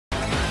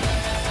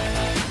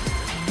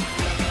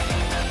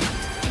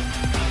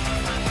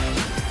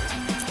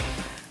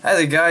Hey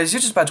there guys,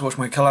 you're just about to watch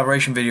my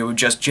collaboration video with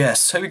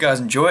JustJess. Hope you guys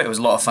enjoy it. It was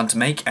a lot of fun to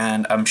make,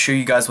 and I'm sure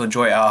you guys will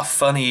enjoy our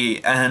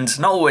funny and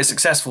not always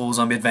successful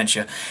zombie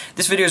adventure.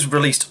 This video is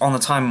released on the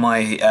time of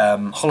my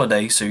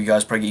holiday, so you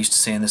guys probably get used to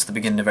seeing this at the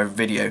beginning of every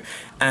video,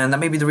 and that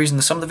may be the reason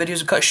that some of the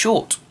videos are cut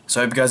short.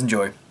 So I hope you guys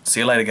enjoy. See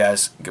you later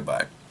guys,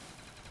 goodbye.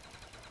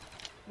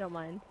 Don't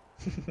mind.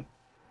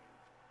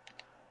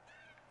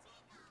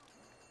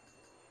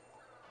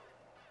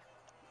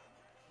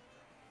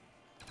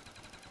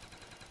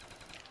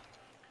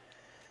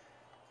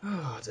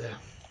 Oh dear.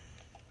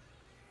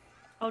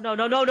 Oh no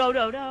no no no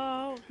no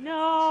no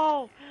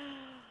no!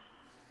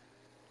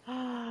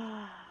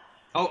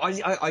 Oh,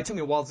 I took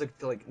me a while to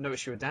like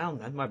notice you were down.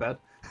 Then my bad.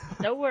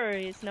 No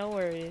worries, no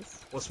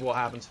worries. What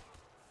happened?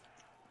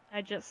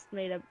 I just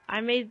made a.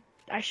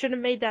 I should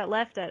have made that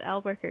left at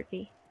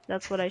Albuquerque.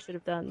 That's what I should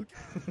have done.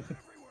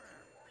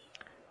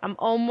 I'm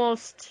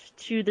almost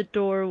to the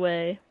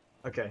doorway.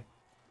 Okay.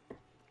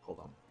 Hold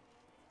on.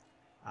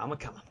 I'm a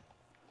coming.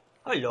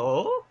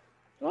 Hello.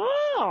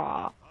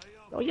 Oh!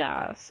 Oh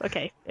yes.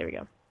 Okay, there we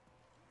go.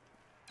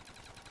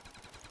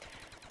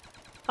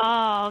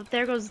 Oh,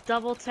 there goes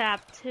double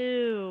tap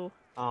too.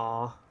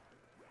 Aw.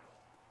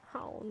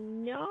 Oh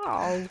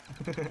no.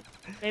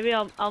 Maybe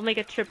I'll make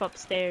a trip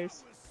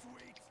upstairs.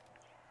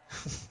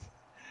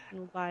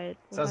 We'll buy it.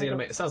 Sounds like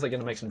you're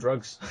gonna make some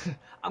drugs.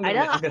 I'm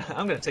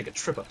gonna take a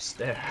trip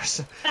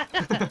upstairs.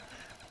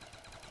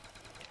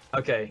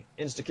 Okay,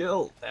 insta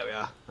kill. There we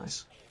are.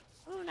 Nice.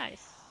 Oh,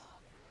 nice.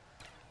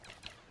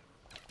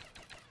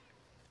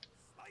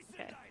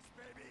 Okay.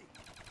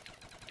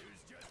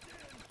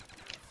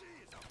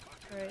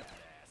 Alright.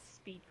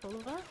 Speed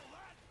pull-up. I'm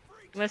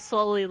gonna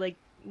slowly like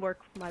work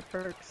my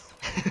perks.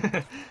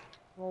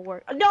 Will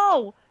work.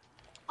 No!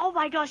 Oh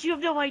my gosh, you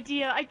have no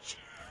idea.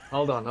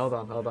 Hold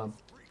on.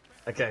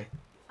 Okay.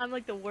 I'm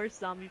like the worst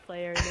zombie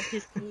player in the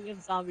history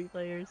of zombie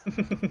players.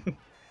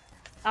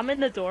 I'm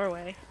in the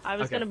doorway. I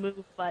was gonna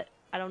move, but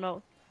I don't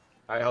know.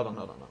 Alright, hold on.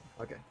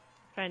 Okay.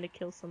 Trying to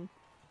kill some.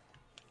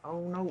 Oh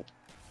no.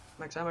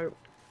 Max ammo.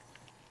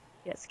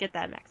 Yes, get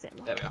that max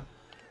ammo. There we are.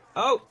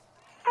 Oh!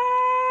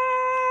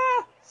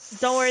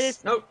 Don't worry,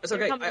 this. No, it's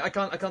okay. I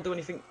can't do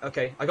anything.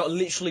 Okay, I got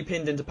literally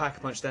pinned into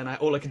Pack-a-Punch then.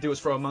 All I could do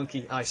was throw a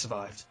monkey. I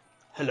survived.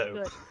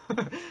 Hello.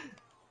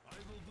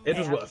 It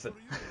was worth it.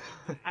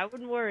 I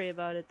wouldn't worry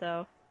about it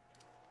though.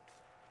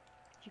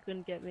 You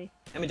couldn't get me.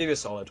 Let me do you a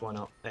solid, why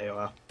not? There you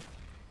are.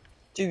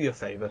 Do you a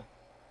favour.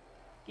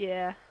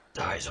 Yeah.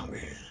 Die,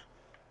 zombies.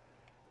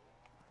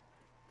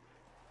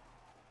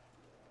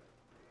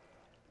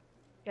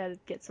 Gotta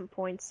get some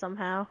points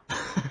somehow.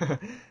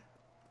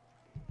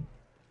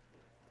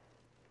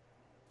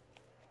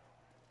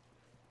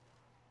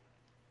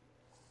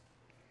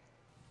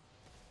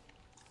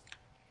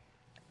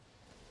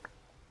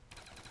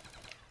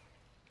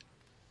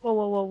 Whoa,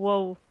 whoa, whoa,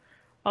 whoa.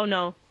 Oh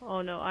no.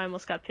 Oh no, I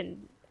almost got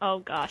pinned. Oh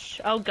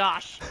gosh. Oh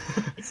gosh.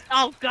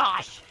 Oh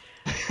gosh.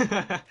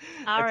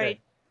 Alright.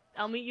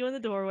 I'll meet you in the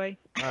doorway.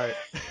 Alright.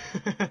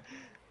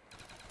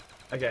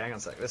 Okay, hang on a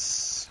sec.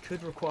 This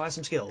could require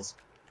some skills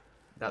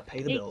that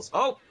pay the bills.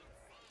 Oh!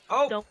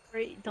 Oh! Don't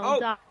worry. Don't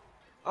die.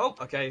 Oh!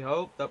 Okay,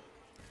 hold up.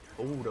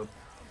 Hold up.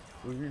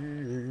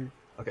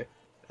 Okay.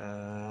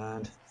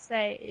 And...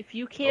 Say, if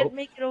you can't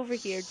make it over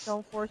here,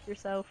 don't force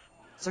yourself.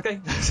 It's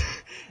okay.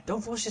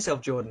 Don't force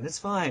yourself, Jordan. It's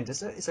fine.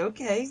 It's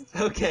okay.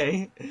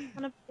 Okay.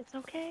 It's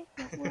okay.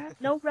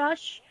 No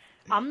rush.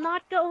 I'm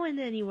not going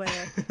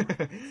anywhere.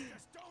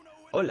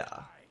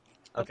 Hola.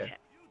 Okay.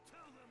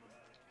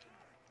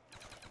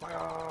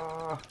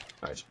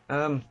 Alright.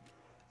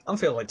 I'm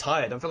feeling like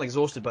tired. I'm feeling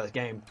exhausted by this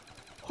game.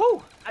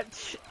 Whew.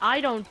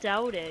 I don't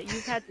doubt it.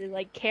 You've had to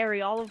like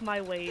carry all of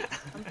my weight.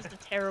 I'm just a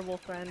terrible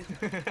friend.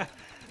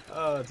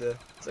 Oh dear.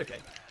 It's okay.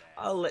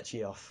 I'll let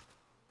you off.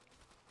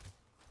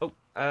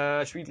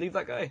 Oh, should we leave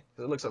that guy?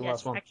 Because it looks like the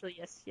last one. Actually,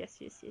 yes.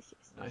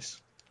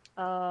 Nice.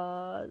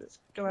 Let's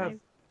go ahead.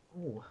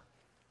 Ooh.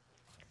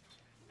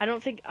 I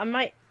don't think I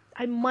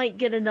might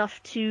get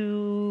enough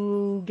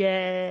to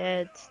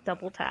get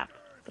double tap,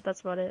 but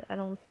that's about it.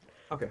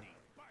 Okay.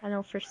 I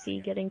don't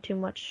foresee getting too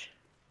much.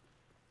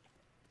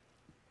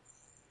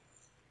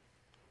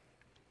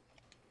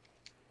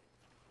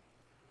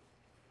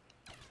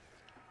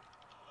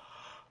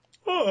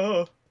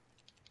 Oh.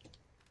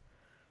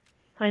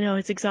 I know,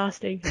 it's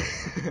exhausting.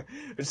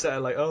 It's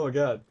like, oh my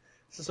god,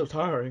 this is so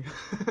tiring.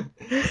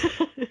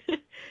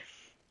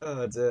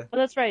 Oh dear. Oh,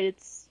 that's right,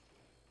 it's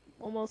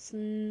almost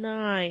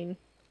 9.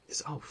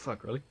 Oh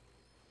fuck, really?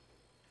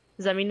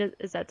 Does that mean,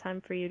 is that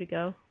time for you to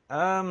go?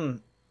 I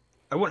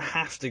wouldn't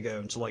have to go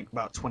until like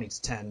about 20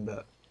 to 10,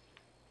 but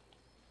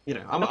you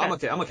know, I'm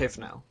okay. I'm okay for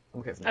now.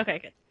 Okay,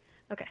 good.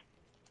 Okay.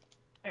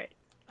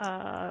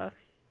 Alright.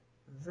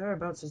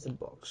 Thereabouts is the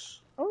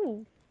box.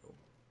 Oh.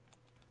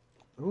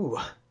 Ooh.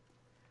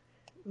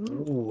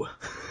 Ooh.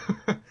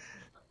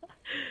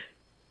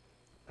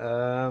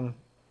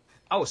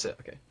 I'll sit.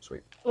 Okay,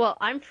 sweet. Well,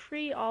 I'm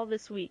free all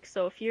this week,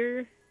 so if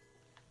you're,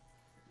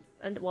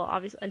 and well,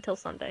 obviously until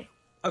Sunday.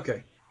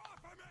 Okay.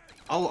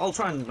 I'll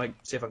try and like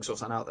see if I can sort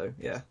something out though.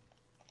 Yeah.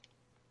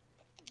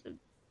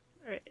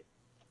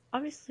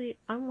 obviously,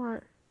 I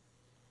want...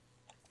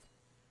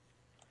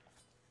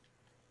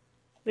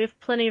 We have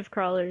plenty of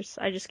crawlers.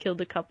 I just killed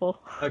a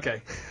couple.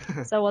 Okay.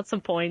 So I want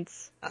some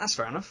points. That's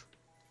fair enough.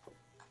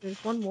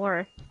 There's one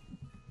more.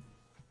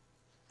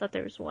 Thought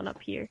there was one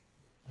up here.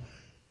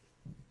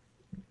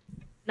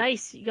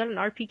 Nice, you got an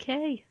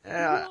RPK.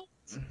 Yeah,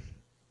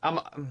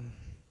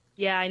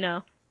 I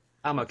know.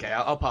 I'm okay.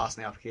 I'll pass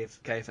on the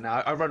RPK for now.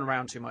 I run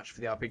around too much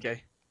for the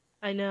RPK.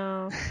 I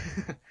know.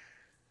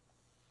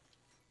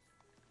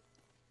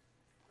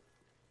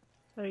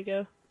 There we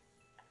go.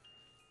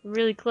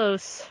 Really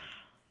close.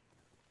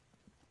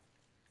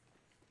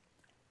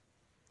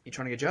 You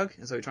trying to get Jug?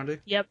 Is that what you're trying to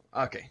do? Yep.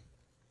 Okay.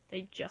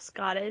 They just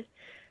got it.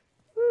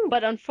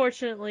 But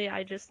unfortunately,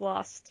 I just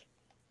lost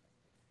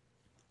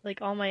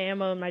like all my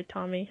ammo in my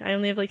Tommy. I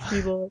only have like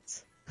 3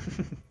 bullets.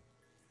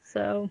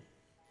 So.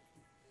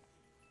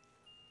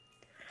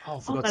 Oh,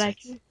 for God's but I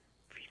sake. can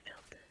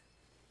rebuild it.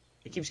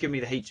 It keeps giving me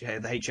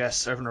the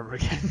HS over and over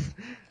again.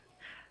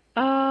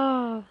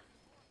 Oh.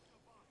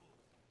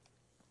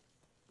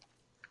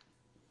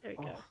 There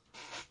we go.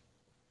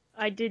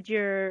 I did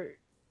your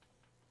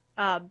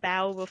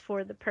bow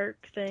before the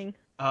perk thing.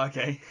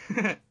 Okay.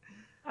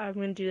 I'm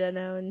gonna do that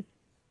now and...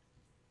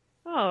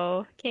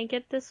 Oh, can't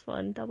get this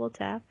one. Double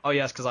tap. Oh,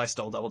 yes, because I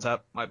stole double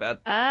tap. My bad.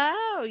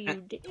 Oh, you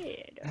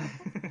did.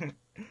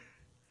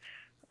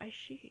 I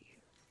see.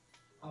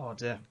 Oh,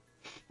 dear.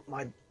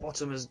 My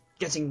bottom is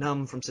getting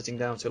numb from sitting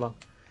down too long.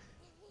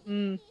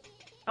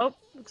 Oh,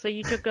 looks like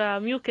you took a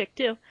mule kick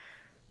too.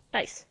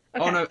 Nice.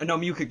 Okay. Oh, no,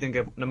 mule kick didn't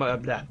give... No,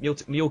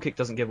 mule kick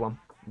doesn't give one,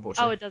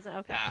 unfortunately. Oh, it doesn't?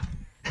 Okay. Ah.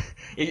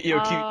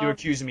 You're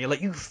accusing me,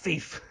 like, you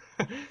thief.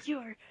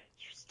 You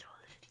stole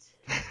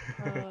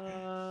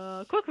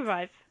it. Quick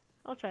revive.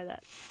 I'll try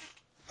that.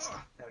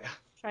 Oh, there we are.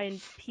 Try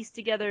and piece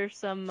together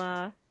some,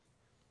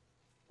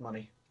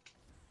 Money.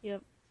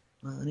 Yep.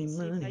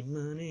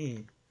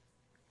 Money.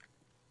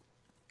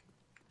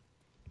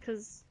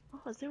 Because...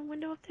 Oh, is there a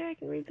window up there I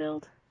can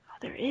rebuild? Oh,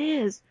 there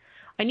is.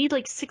 I need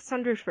like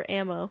 600 for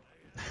ammo.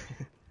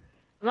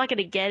 I'm not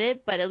gonna get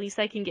it, but at least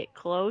I can get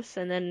close,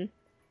 and then...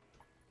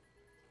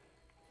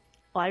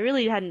 Well, I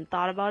really hadn't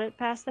thought about it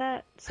past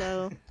that,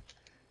 so...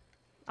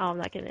 Oh, I'm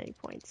not getting any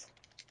points.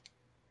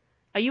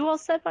 Are you all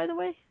set, by the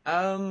way?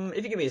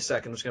 If you give me a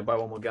second, I'm just gonna buy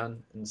one more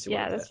gun and see what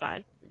I Yeah, get. that's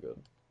fine. Be good.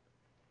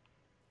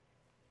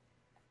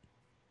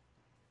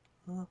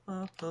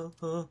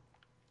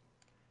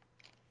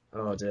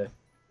 Oh dear.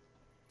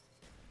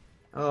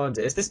 Oh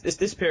dear. It's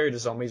this period of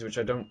zombies which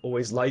I don't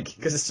always like,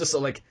 because it's just sort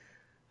of like,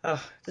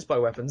 just buy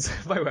weapons,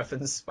 buy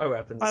weapons. Oh,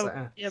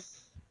 Like, yep.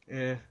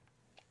 Yeah.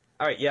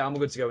 Alright, yeah, I'm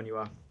good to go when you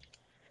are.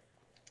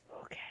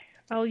 Okay.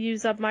 I'll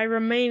use up my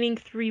remaining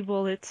 3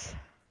 bullets.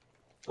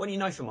 When you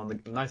knife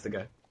the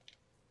guy.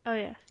 Oh,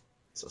 yeah.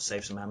 Sort of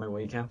save some ammo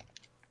where you can.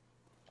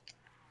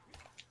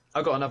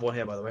 I've got another one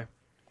here, by the way.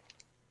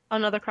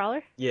 Another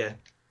crawler? Yeah.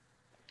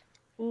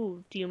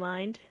 Ooh, do you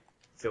mind?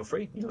 Feel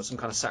free. You know, some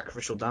kind of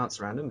sacrificial dance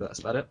around him, but that's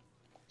about it.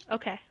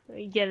 Okay,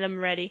 get them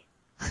ready.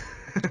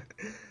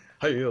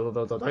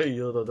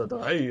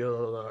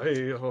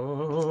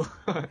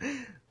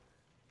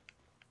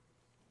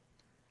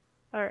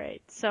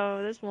 Alright,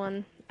 so this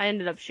one, I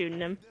ended up shooting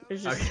him. It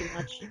was just too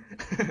much.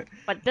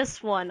 But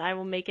this one, I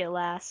will make it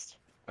last.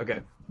 Okay.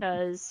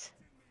 Because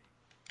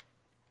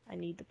I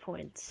need the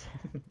points.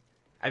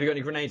 Have you got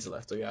any grenades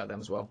left, or you got them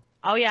as well?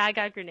 Oh yeah, I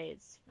got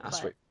grenades. Ah, but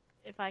sweet.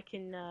 if I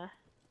can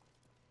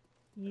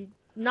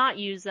not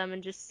use them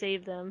and just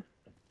save them.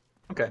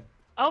 Okay.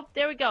 Oh,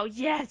 there we go.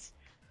 Yes!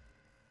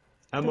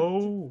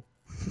 Ammo!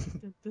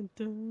 Dun, dun,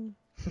 dun.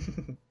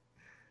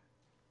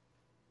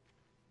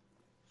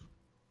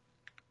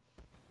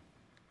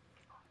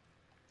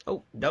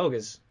 Oh,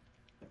 doggers.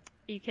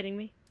 Are you kidding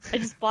me? I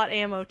just bought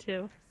ammo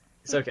too.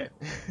 It's okay.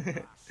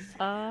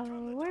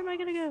 Where am I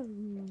gonna go?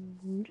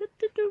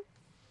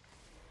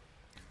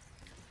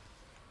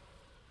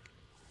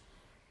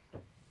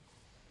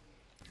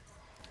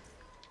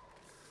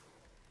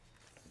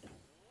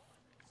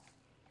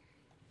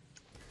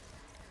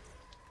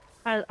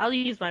 I'll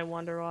use my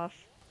wander off.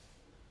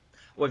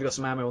 Well, have you got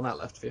some ammo on that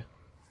left for you?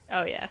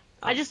 Oh yeah.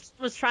 I just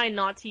was trying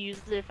not to use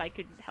it if I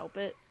could help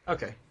it.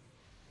 Okay.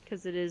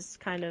 Because it is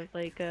kind of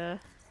like a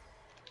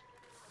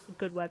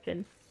good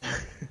weapon.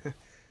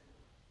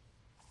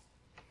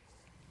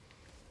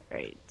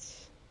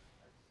 Right.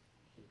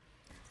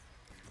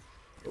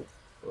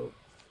 Oh.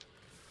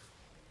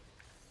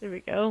 There we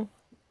go.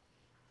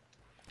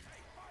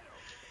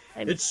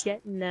 I'm It's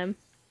getting them.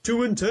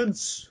 too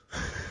intense!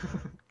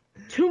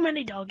 Too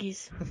many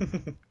doggies.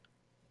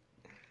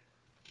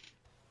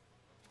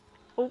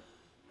 Oh,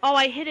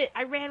 I hit it.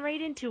 I ran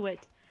right into it.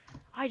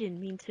 I didn't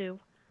mean to.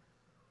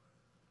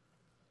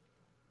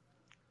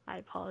 I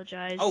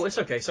apologize. Oh, it's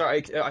okay.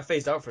 Sorry, I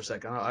phased out for a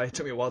second. It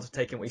took me a while to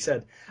take in what you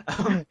said.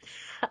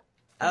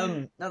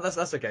 No,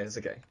 that's okay. It's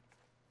okay.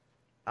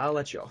 I'll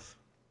let you off.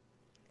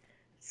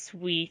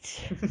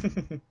 Sweet.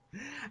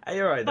 Are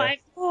you alright there?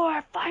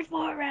 5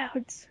 more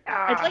rounds.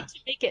 I'd like to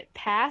make it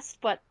past,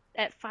 but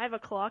at 5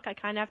 o'clock I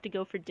kind of have to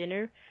go for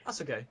dinner.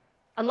 That's okay.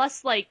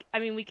 Unless, like, I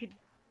mean, we could...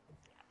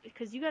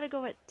 because you gotta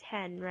go at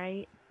 10,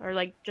 right? Or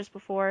like just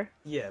before.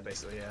 Yeah,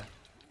 basically, yeah.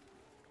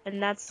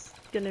 And that's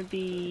gonna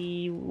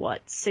be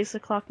what, 6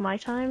 o'clock my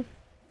time?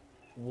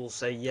 We'll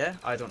say yeah.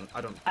 I don't.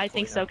 I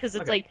think fully so, know. because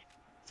it's Okay. like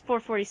it's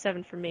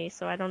 4:47 for me,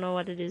 so I don't know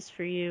what it is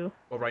for you.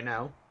 Well, right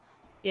now,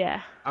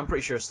 Yeah. I'm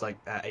pretty sure it's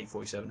like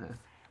 8:47 here.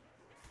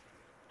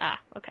 Ah,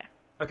 okay.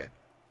 Okay.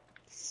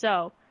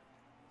 So,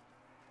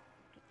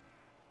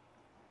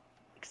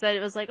 because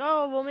it was like,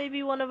 oh, well,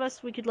 maybe one of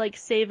us we could like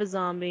save a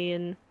zombie,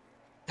 and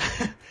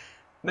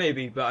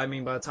Maybe, but I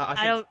mean, by the time I I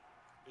think. don't.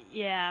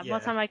 Yeah, by the Yeah.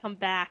 time I come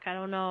back, I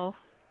don't know.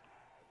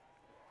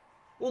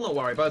 Well, not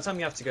worry. By the time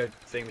you have to go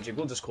thingamajig,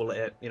 we'll just call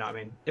it. You know what I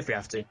mean? If we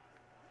have to.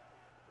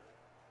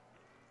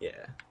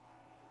 Yeah.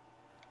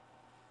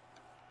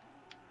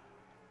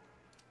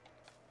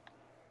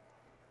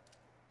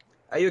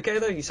 Are you okay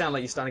though? You sound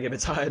like you're starting to get a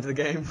bit tired of the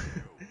game.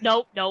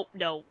 Nope. Nope?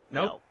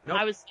 Nope?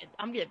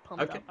 I'm getting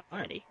pumped Okay. up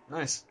already.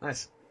 Nice.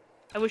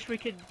 I wish we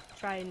could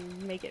try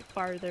and make it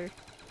farther.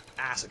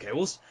 That's okay.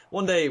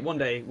 One day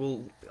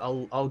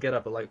I'll get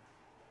up at like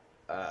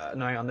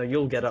no, hang on, no,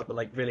 you'll get up at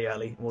like really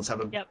early and we'll just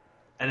have Yep.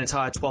 an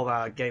entire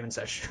 12-hour gaming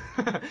session.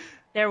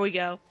 There we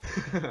go.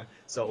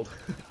 Sold.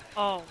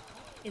 Oh,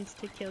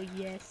 insta kill,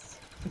 yes.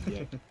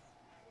 Yes.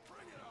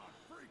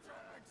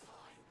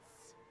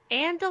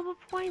 And double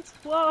points.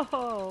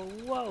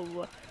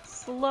 Whoa.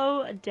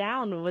 Slow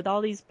down with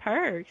all these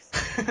perks.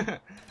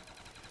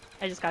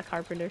 I just got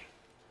Carpenter.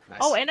 Nice.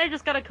 Oh, and I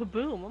just got a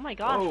Kaboom. Oh my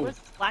gosh, Whoa. what's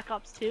this, Black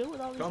Ops 2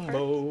 with all these perks?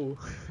 Combo.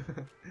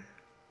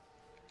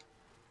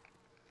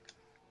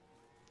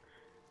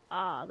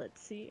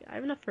 Let's see. I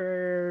have enough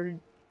for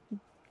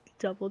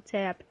double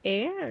tap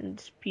and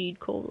speed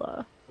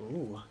cola.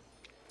 Ooh.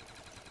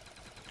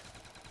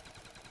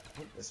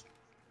 Oh, this.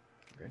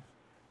 Okay.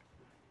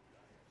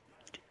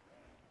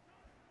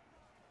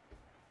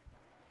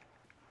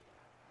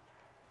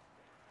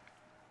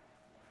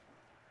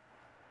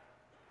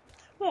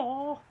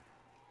 Oh.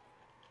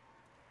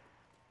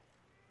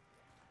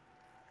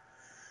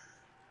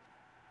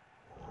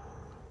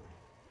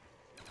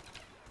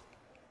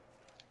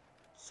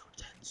 So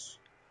tense.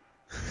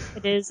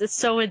 It is. It's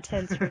so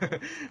intense.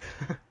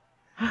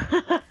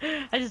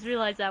 I just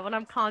realized that when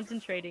I'm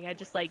concentrating, I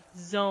just like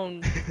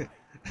zone.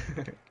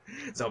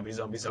 Zombies.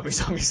 Go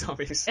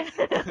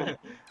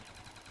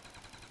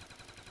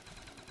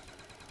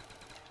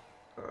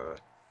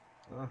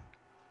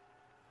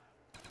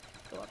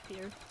up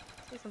here.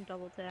 Say some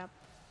double tap.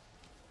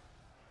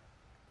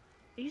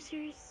 Are you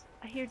serious?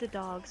 I hear the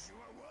dogs.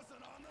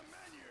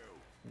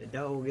 The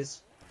dog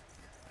is.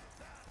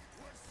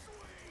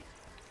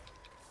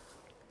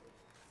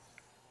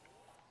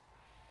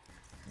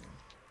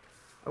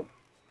 Oh.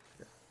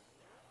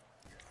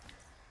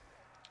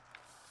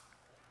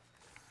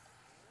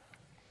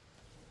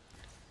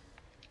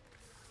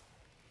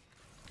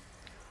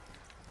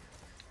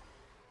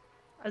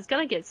 I was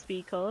gonna get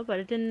speed cola, but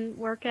it didn't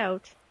work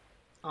out.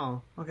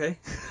 Oh, okay.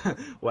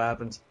 What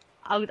happened?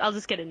 I'll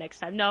just get it next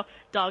time. No,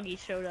 doggy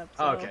showed up.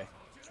 So Oh, okay.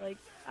 it's like,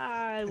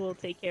 I will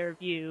take care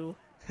of you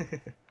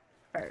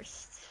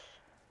first.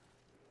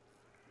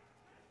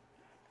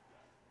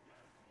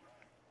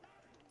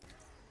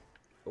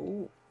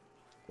 Ooh.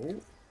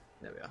 Ooh.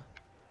 There we are.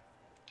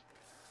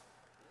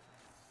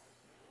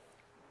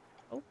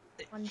 Oh,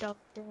 one dog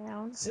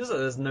down. Seems like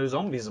there's no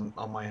zombies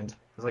on my end.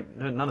 There's like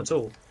none at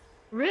all.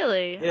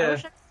 Really? Yeah. I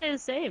wish I could say the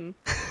same.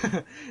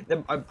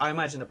 I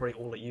imagine they're probably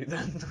all at you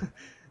then.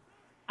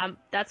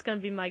 That's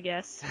gonna be my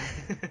guess.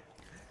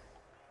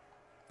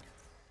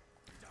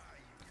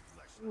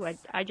 Ooh,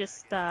 I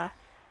just had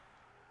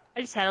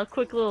a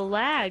quick little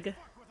lag.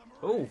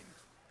 Oh.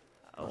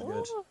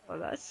 Oh,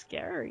 that's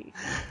scary.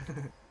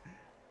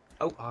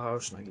 Oh,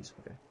 snuggies.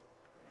 Okay.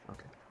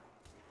 Okay.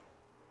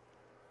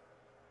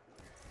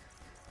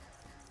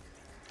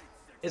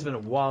 It's been a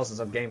while since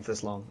I've gamed for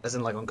this long. As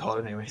in, like, on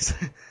COD anyways.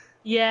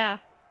 Yeah.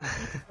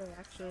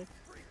 Actually.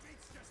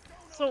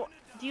 So,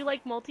 do you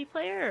like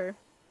multiplayer? Or?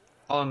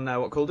 On,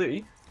 what, Call of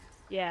Duty?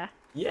 Yeah.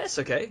 Yes,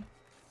 okay.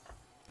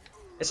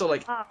 It's sort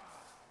of like,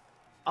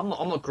 I'm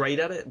not great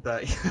at it,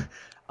 but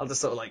I'll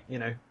just sort of like, you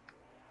know.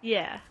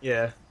 Yeah.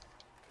 Yeah.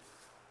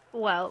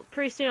 Well,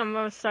 pretty soon I'm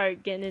gonna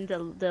start getting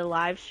into the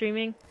live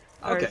streaming,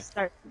 or Okay.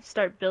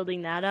 start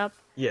building that up.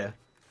 Yeah.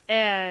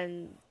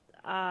 And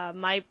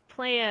my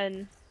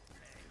plan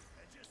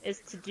is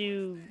to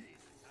do,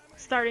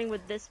 starting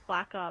with this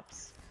Black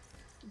Ops,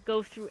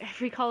 go through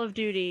every Call of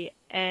Duty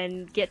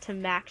and get to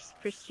max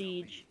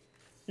prestige.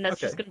 And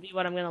that's just Okay. gonna be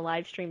what I'm gonna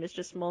live stream. Is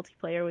just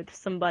multiplayer with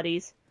some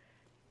buddies.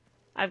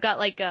 I've got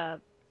like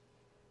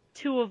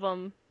 2 of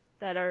them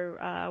that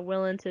are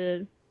willing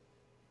to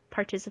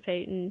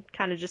participate and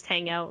kind of just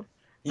hang out.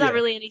 It's not Yeah.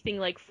 really anything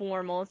like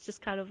formal. It's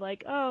just kind of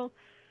like, oh,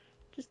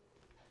 just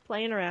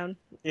playing around.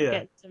 Yeah.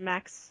 Get to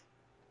max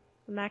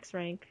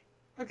rank.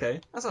 Okay.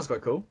 That sounds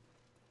quite cool.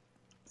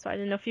 So I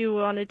didn't know if you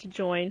wanted to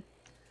join.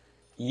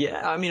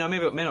 Yeah, I mean, I may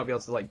not be able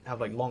to like have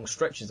like long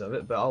stretches of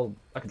it, but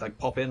I could like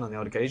pop in on the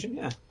odd occasion.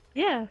 Yeah.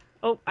 Yeah.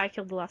 Oh, I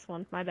killed the last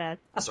one. My bad.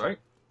 That's alright.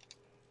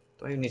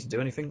 Do I even need to do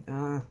anything?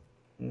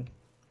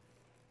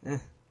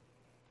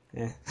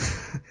 Yeah.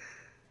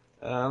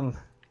 I don't know.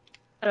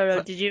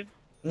 But- Did you?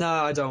 No,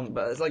 I don't.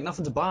 But it's like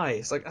nothing to buy.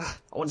 It's like I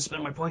want to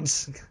spend my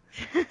points.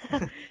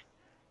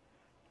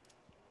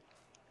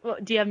 Well,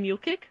 do you have mule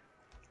kick?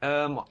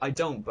 I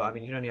don't. But I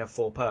mean, you can only have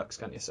 4 perks,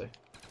 can't you? So.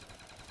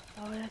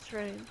 Oh, that's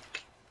right.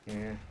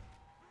 Yeah.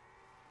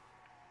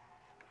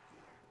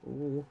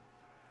 Ooh.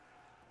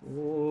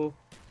 Ooh.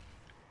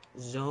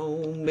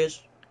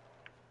 Zombies.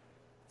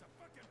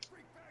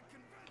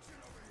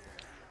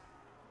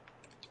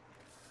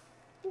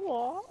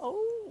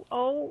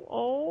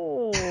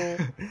 Oh.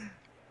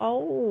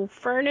 Oh,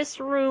 furnace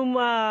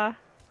room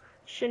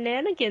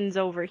shenanigans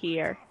over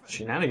here.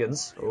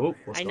 Shenanigans. Oh,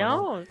 what's I going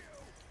on? know.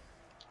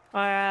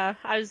 I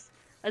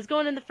was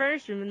going in the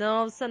furnace room, and then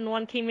all of a sudden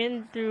one came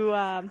in through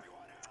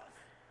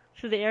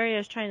the area I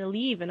was trying to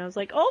leave, and I was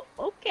like, oh,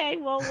 okay,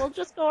 well, we'll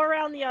just go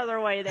around the other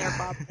way there,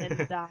 Bob,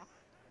 and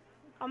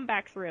come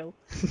back through.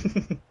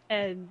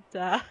 And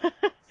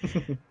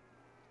it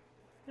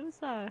was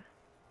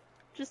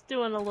just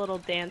doing a little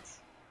dance.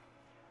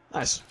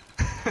 Nice.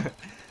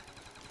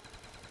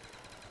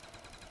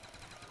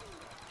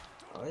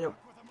 Oh, yep.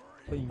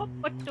 Oh,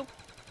 what the-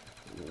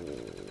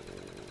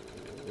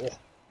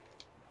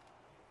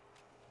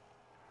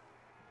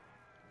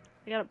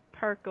 I got a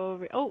perk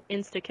over. Oh,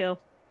 insta kill.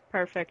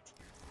 Perfect.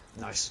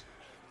 Nice.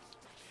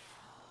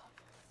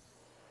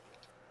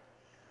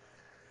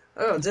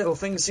 Oh, dear, well,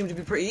 things seem to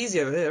be pretty easy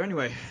over here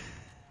anyway.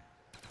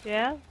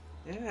 Yeah?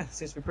 Yeah,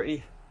 seems to be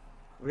pretty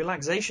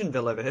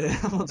relaxationville over here.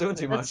 I'm not doing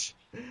too much.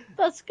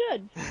 That's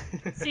good.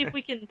 Let's see if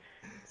we can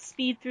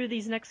speed through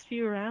these next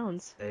few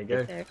rounds. There you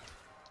Get go. there.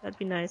 That'd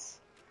be nice.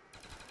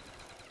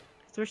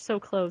 'Cause we're so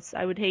close.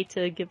 I would hate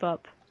to give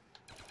up.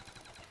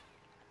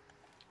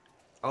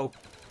 Oh.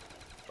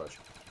 Fudge.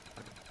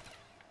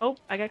 Oh,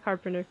 I got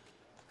Carpenter.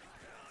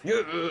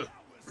 Yeah!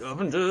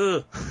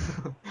 Carpenter!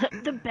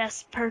 The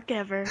best perk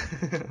ever.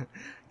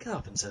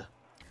 Carpenter.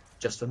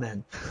 Just for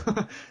men.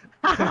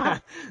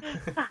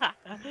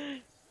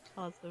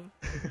 Awesome.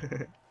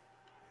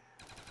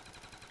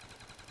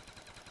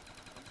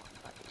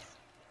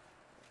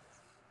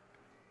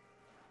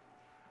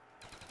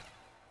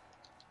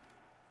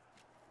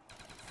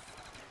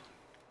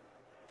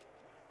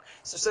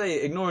 So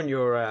say, ignoring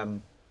your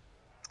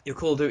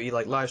Call of Duty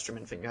like live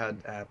streaming thing you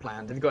had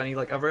planned, have you got any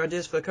like other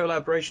ideas for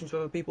collaborations with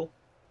other people?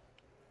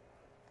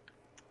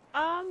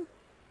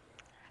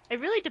 It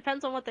really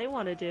depends on what they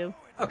want to do.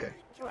 Okay.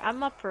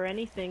 I'm up for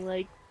anything,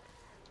 like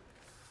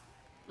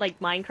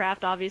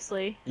Minecraft,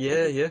 obviously.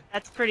 Yeah, yeah.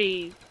 That's a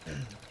pretty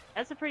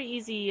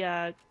easy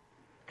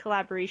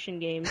collaboration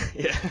game,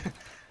 Yeah.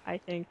 I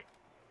think.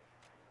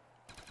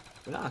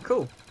 Ah,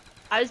 cool.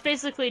 I was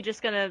basically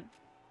just gonna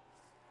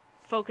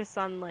focus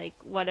on like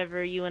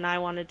whatever you and I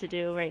wanted to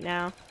do right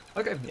now.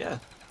 Okay, yeah.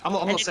 I'm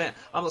not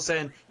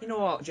saying. You know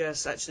what,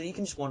 Jess? Actually, you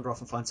can just wander off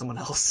and find someone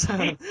else.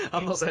 I'm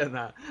not saying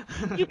that.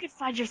 You could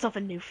find yourself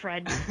a new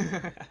friend,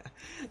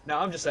 No,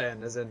 I'm just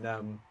saying, as in,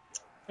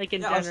 like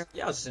in yeah, general.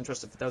 I was just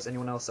interested if there was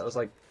anyone else that was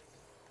like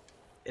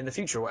in the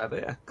future or whatever.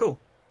 Yeah, cool.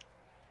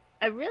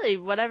 I really,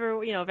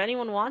 whatever, if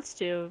anyone wants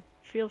to,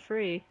 feel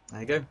free. There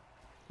you go,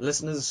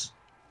 listeners.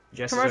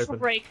 Jess is Commercial open.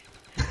 break.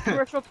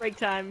 Commercial break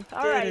time.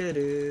 All right.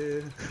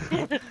 Du-du-du.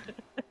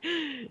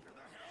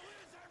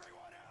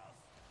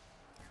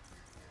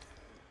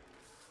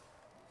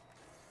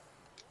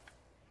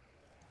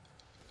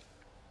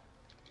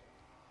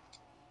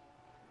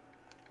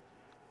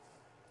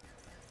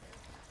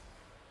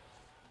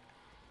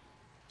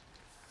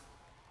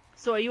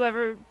 So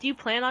do you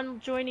plan on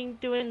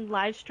doing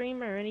live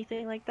stream or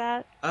anything like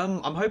that?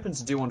 I'm hoping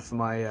to do one for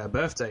my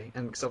birthday,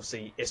 and because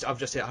obviously I've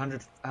just hit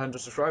 100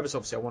 subscribers.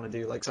 Obviously, I want to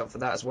do like something for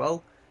that as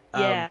well.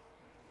 Yeah.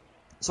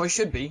 So I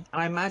should be,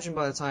 and I imagine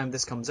by the time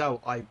this comes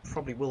out, I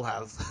probably will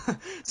have.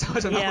 So I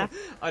don't know. Yeah.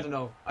 I don't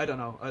know.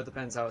 It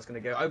depends how it's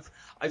going to go.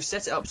 I've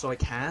set it up so I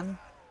can,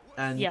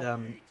 and Yeah.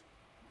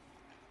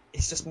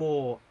 It's just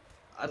more.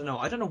 I don't know.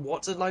 I don't know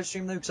what to live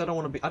stream though, because I don't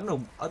want to be. I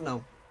don't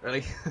know.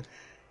 Really.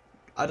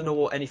 I don't know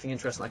what anything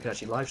interesting I could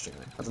actually live stream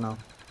though. I don't know.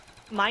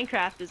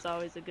 Minecraft is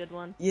always a good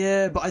one.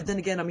 Yeah, but then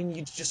again, I mean,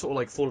 you just sort of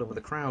like fall in with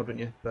the crowd, wouldn't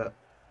you? But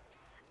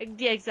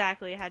Yeah,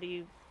 exactly. How do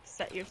you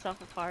set yourself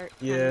apart?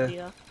 Kind Yeah. of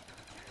deal.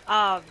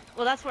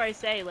 Well, that's where I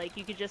say, like,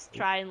 you could just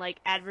try and like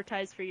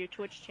advertise for your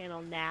Twitch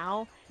channel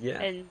now,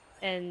 yeah,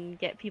 and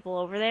get people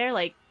over there,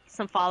 like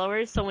some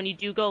followers. So when you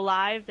do go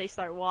live, they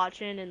start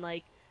watching and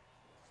like,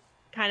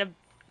 kind of,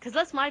 because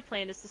that's my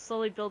plan, is to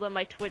slowly build up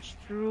my Twitch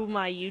through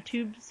my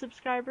YouTube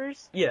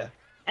subscribers. yeah,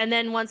 And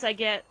then once I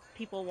get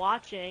people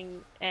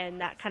watching, and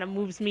that kind of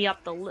moves me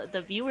up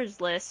the viewers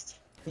list,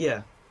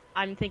 yeah,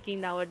 I'm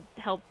thinking that would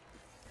help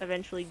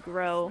eventually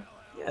grow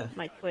yeah.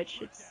 my Twitch.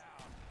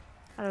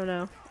 I don't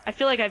know. I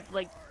feel like I've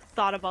like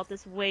thought about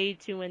this way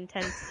too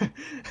intense.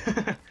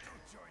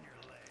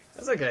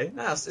 That's okay.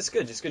 No, it's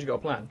good. It's good you got a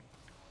plan.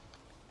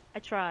 I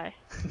try.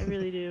 I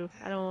really do.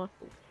 I don't.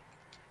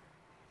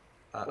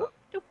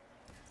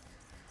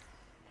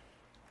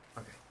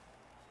 Okay.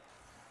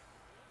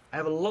 I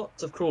have a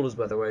lot of crawlers,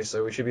 by the way,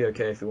 so we should be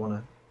okay if we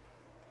want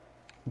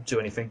to do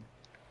anything.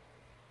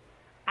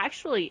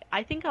 Actually,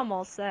 I think I'm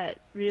all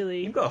set,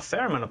 really. You've got a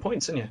fair amount of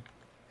points, haven't you?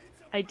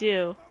 I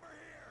do.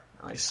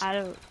 Nice.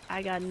 I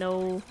got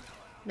no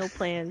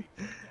plan.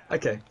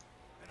 Okay.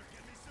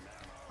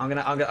 I'm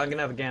gonna have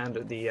a gander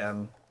at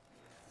the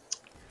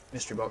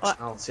mystery box. What?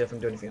 I'll see if I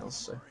can do anything else.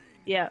 So.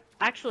 Yeah,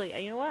 actually,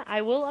 you know what?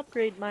 I will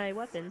upgrade my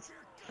weapons.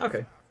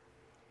 Okay.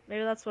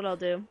 Maybe that's what I'll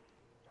do.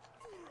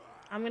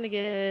 I'm gonna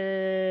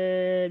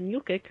get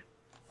mule kick.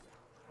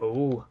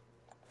 Oh.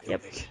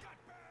 Yep.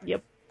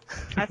 Yep.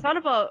 I thought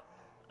about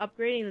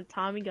upgrading the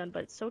Tommy gun,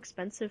 but it's so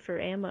expensive for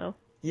ammo.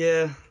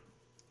 Yeah.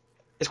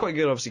 It's quite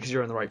good, obviously, because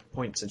you're in the right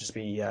point to just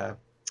be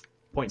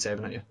point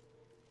saving, aren't you?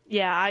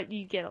 Yeah, I'm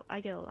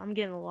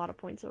getting a lot of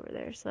points over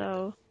there,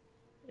 so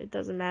it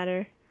doesn't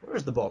matter.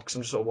 Where's the box?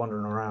 I'm just sort of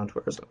wandering around.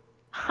 Where is it?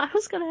 I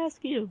was gonna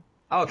ask you.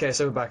 Oh, okay,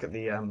 so we're back at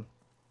the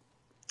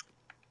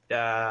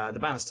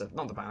banister.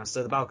 Not the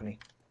banister, the balcony.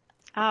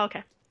 Oh,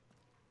 okay.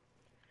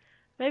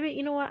 Maybe,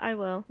 you know what? I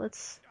will.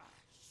 Let's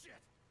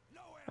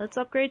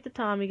upgrade the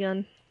Tommy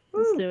gun.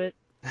 Let's do it.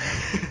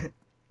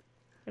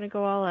 Gonna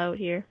go all out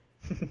here.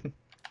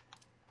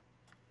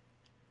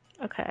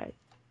 Okay.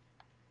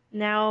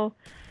 Now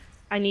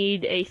I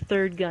need a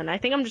third gun. I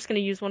think I'm just gonna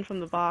use one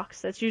from the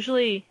box. That's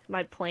usually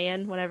my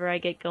plan whenever I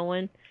get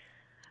going.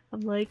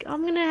 I'm like,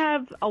 I'm gonna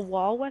have a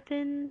wall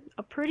weapon,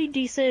 a pretty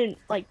decent,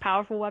 like,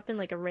 powerful weapon,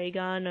 like a ray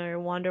gun or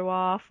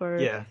Wanderwaff, or...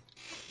 Yeah.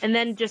 And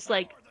then just,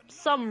 like,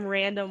 some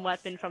random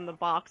weapon from the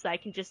box that I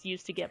can just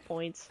use to get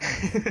points.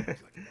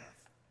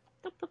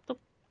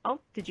 Oh,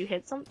 did you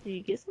hit something? Did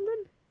you get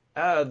something?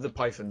 The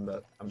python,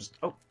 but I'm just...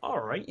 Oh,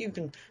 alright, you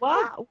can...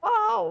 Wow,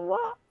 wow,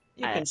 wow.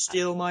 You can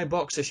steal my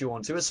box if you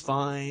want to, it's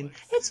fine.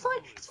 It's fine,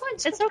 it's fine.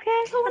 It's okay.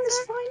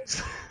 It's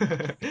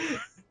fine.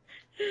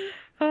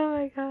 Oh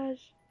my gosh.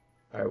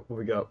 Alright, what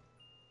we got?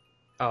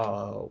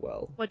 Oh,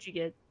 well. What'd you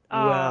get?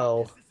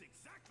 Well.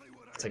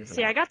 Take it for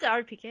See, now. I got the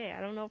RPK.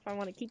 I don't know if I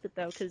want to keep it,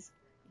 though, because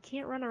you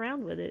can't run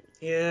around with it.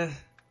 Yeah.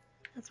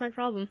 That's my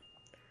problem.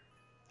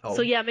 Oh.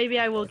 So yeah, maybe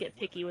I will get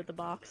picky with the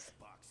box.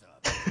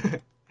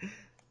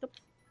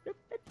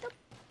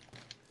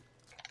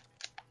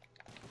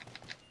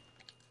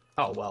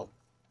 Oh, well.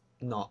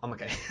 No, I'm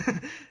okay.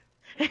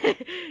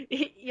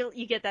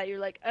 You get that, you're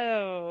like,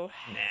 oh,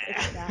 Nah.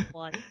 it's that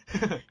one.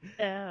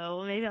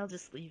 Oh, maybe I'll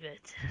just leave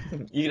it.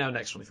 You can have the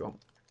next one if you want.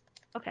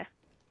 Okay.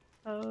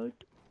 Oh,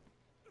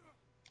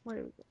 what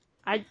do we go?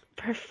 I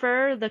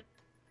prefer the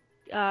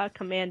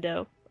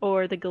commando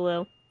or the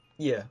Galil.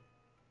 Yeah.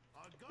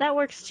 That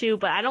works too,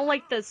 but I don't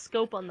like the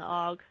scope on the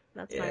AUG.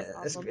 That's my Yeah,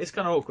 problem. it's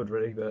kind of awkward,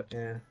 really, but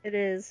yeah. It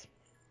is.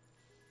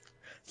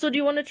 So do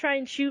you want to try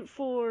and shoot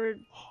for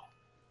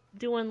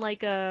doing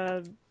like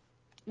a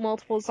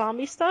multiple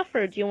zombie stuff,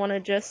 or do you want to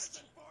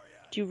just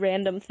do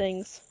random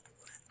things?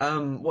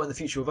 What in the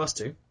future with us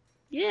two?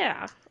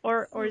 Yeah.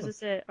 Or is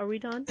this it? Are we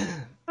done?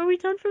 Are we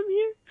done from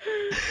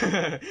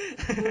here?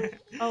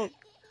 Oh.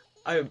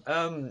 I'm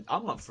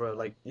up for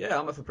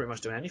I'm up for pretty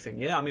much doing anything.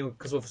 Yeah, I mean,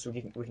 because obviously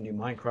we can do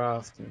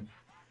Minecraft and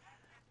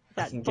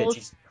I can get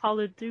Both Call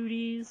of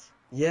Duties.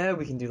 Yeah,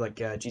 we can do like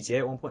GTA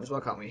at one point as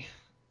well, can't we?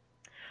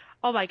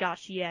 Oh my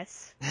gosh,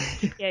 yes.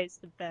 GTA is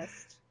the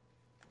best.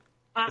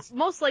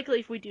 Most likely,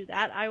 if we do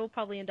that, I will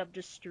probably end up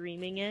just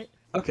streaming it.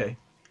 Okay.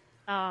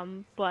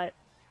 But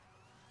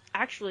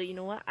actually, you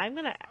know what? I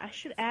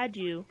should add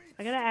you.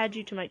 I gotta add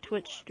you to my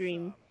Twitch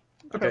stream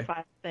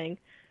profile thing.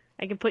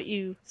 I can put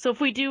you. So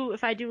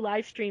if I do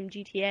live stream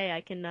GTA,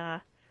 I can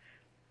I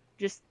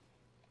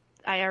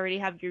already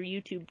have your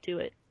YouTube to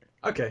it.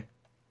 Okay.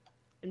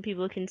 And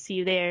people can see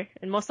you there,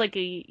 and most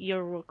likely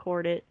you'll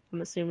record it.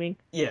 I'm assuming.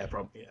 Yeah,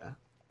 probably. Yeah.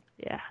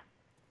 Yeah.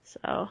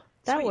 So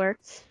that Sweet.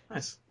 works.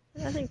 Nice.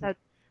 I think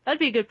that'd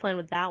be a good plan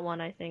with that one.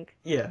 I think.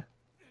 Yeah.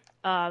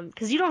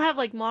 Because you don't have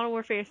like Modern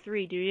Warfare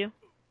 3, do you?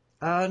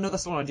 No,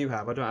 that's the one I do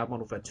have. I don't have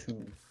Modern Warfare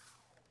 2.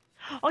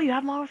 Oh, you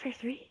have Modern Warfare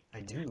 3? I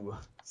do.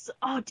 So,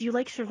 do you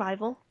like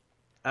survival?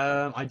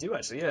 I do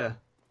actually. Yeah.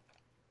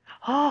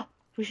 Oh,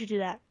 we should do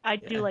that. I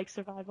do Yeah. like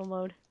survival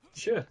mode.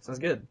 Sure. Sounds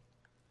good.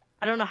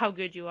 I don't know how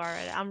good you are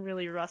at it. I'm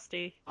really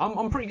rusty.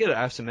 I'm pretty good at it,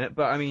 I have to admit,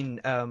 but I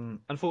mean,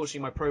 unfortunately,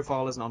 my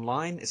profile isn't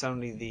online. It's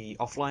only the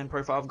offline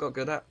profile I've got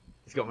good at.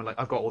 If you got me, like,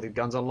 I've got all the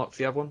guns unlocked. If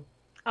you have one.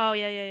 Oh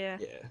yeah. Yeah.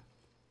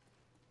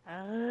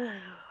 Oh,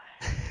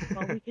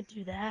 well, we could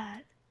do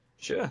that.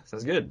 Sure.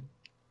 Sounds good.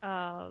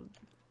 Trying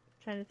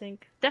to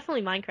think.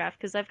 Definitely Minecraft,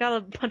 because I've got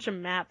a bunch of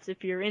maps.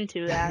 If you're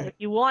into that, if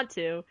you want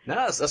to. No,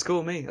 that's cool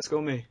with me. That's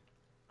cool with me.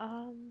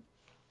 Oh,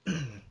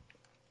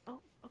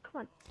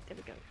 come on. There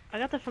we go. I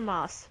got the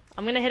FAMAS.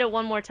 I'm gonna hit it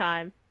one more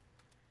time.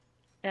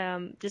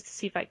 Just to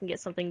see if I can get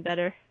something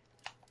better.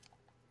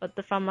 But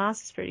the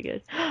FAMAS is pretty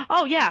good.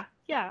 Oh, yeah,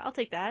 I'll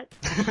take that.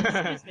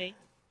 Excuse me.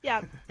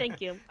 Yeah, thank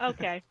you.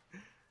 Okay.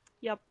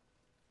 Yep.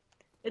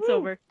 It's Woo.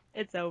 over.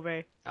 It's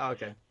over. Oh,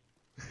 okay.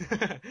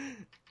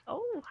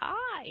 Oh,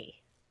 hi.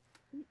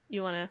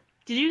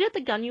 Did you get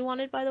the gun you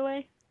wanted, by the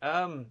way?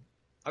 I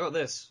got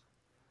this.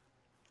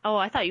 Oh,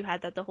 I thought you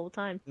had that the whole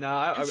time. No,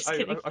 I'm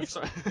sorry.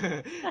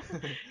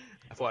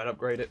 I thought I'd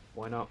upgrade it.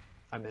 Why not?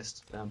 I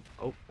missed.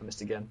 Oh, I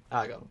missed again.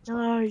 I got it.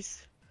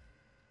 Nice.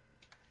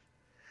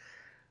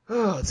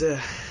 Oh dear.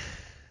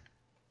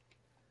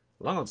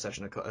 Long old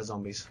session of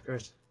zombies.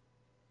 Great.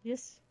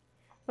 Yes.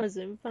 What is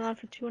it? We've been on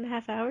for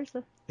 2.5 hours?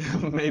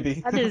 Maybe.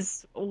 That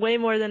is way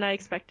more than I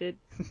expected.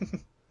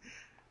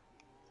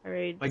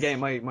 Alright.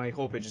 My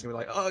whole page is gonna be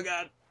like, oh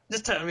god,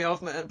 just turn me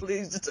off, man,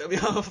 please, just turn me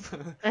off.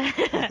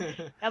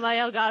 And my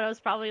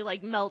Elgato's probably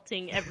like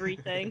melting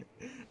everything.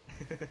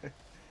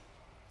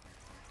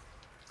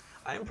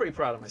 I am pretty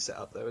proud of my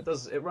setup though.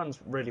 It runs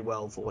really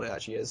well for what it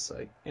actually is.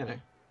 So you know.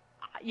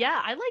 Yeah,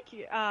 I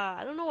like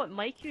I don't know what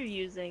mic you're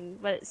using,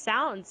 but it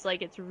sounds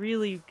like it's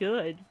really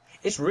good.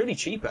 It's really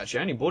cheap actually.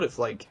 I only bought it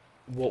for like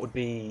what would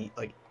be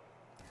like.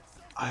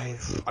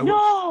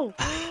 No!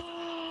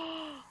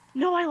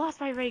 No, I lost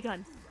my ray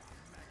gun.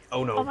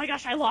 Oh no. Oh my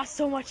gosh, I lost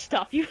so much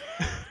stuff. You.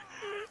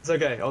 It's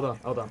okay. Hold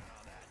on.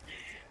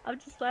 I'm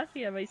just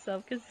laughing at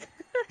myself because.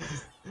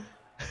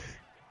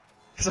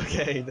 It's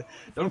okay.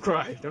 Don't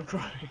cry.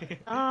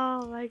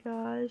 Oh my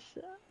gosh,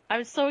 I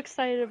was so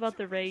excited about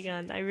the ray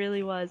gun. I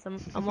really was.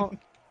 I'm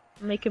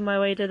making my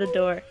way to the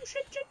door.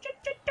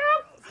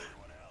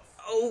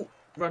 Oh,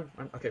 run.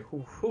 Okay,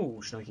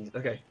 Schnokies.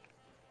 Okay.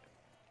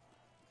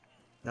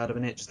 That'd have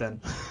been it just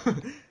then.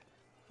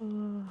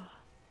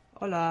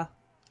 Hola.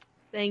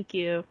 Thank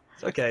you.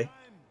 It's okay.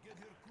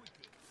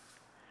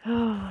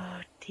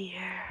 Oh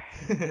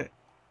dear.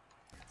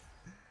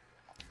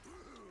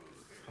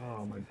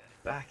 Oh, my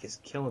back is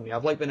killing me.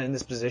 I've like been in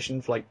this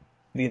position for like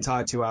the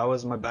entire 2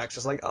 hours, and my back's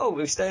just like, oh,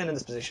 we're staying in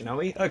this position, are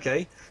we?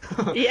 Okay.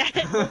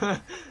 Yeah.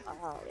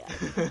 Oh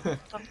yeah.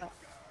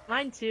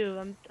 Mine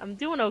too. I'm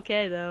doing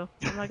okay though.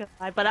 I'm not gonna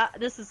lie, but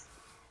this is.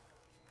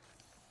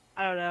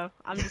 I don't know.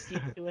 I'm just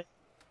used to it,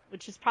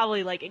 which is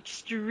probably like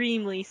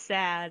extremely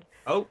sad.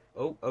 Oh,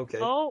 okay.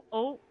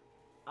 Oh.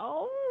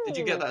 Did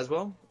you get that as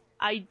well?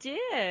 I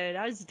did.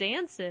 I was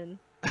dancing.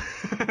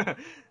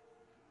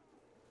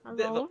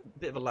 Hello?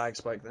 Bit of a lag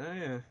spike there,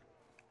 yeah.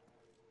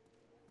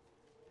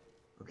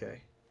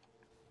 Okay.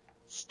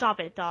 Stop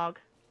it, dog.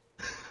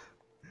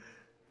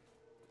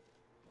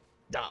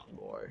 Down,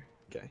 boy.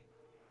 Okay.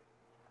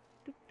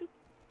 Doop, doop,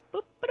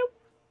 boop, ba-doop.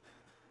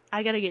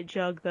 I gotta get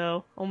Jug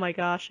though. Oh my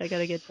gosh, I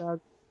gotta get Jug.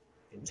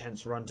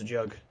 Intense run to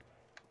Jug.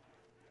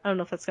 I don't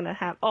know if that's gonna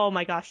happen. Oh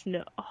my gosh,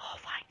 no. Oh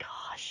my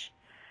gosh.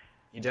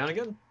 You down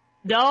again?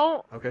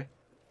 No. Okay.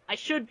 I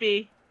should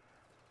be.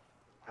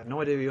 I have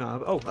no idea who you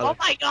are. Oh, Oh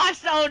my gosh,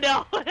 oh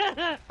no.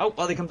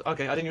 oh, they come.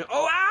 Okay, I didn't even.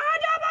 Oh,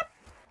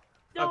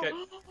 No. Okay.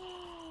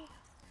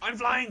 I'm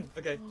flying.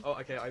 Okay. Oh,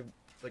 okay. I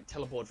like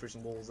teleport through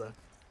some walls there.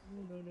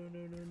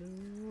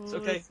 No. It's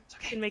okay. It's You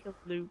okay. can make a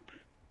loop.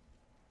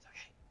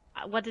 It's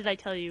okay. What did I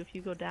tell you? If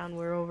you go down,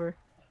 we're over.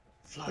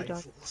 Flying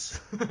done. fools.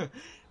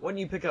 When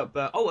you pick up.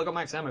 Oh, I got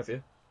max ammo for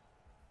you.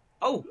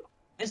 Oh,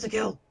 insta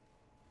kill.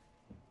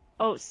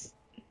 Oh.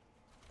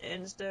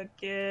 Insta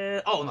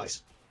kill. Oh,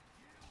 nice.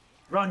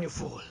 Run, you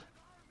fool.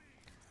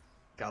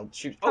 I'll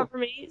shoot. Oh, Cover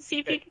me. See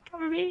if you can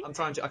cover me. I'm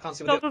trying to. I can't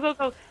see Go, what.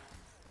 go.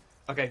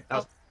 Okay,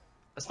 that's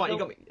fine. Go. You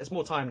got me. It's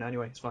more time now,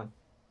 anyway. It's fine.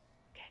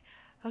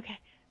 Okay.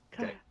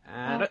 Go. Okay.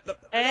 And and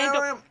there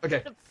go. I am.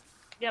 Okay.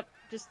 Yep.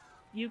 Just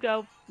you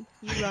go.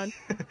 You run.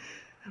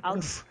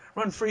 I'll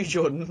Run free,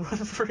 Jordan. Run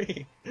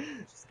free.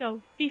 just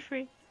go. Be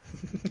free.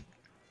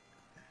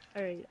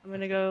 All right. I'm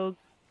gonna go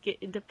get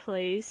into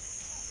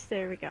place.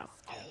 There we go.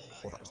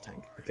 Oh, that was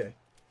tank. Okay.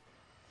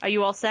 Are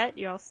you all set?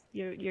 You're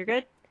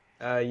good?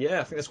 Yeah, I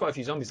think there's quite a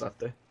few zombies left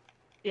though.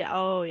 Yeah.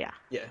 Oh yeah.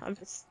 Yeah. I'm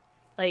just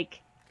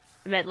like.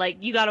 I meant like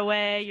you got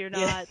away. You're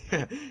not,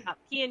 Yeah. not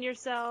peeing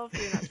yourself.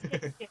 You're not.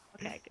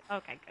 Okay.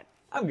 Okay. Good.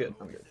 I'm good.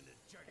 Good.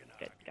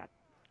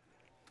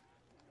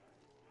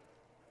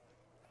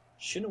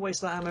 Shouldn't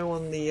waste that ammo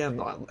on the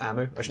not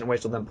ammo. I shouldn't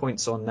waste all them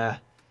points on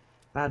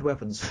bad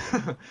weapons.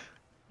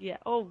 Yeah.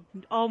 Oh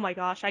my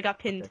gosh. I got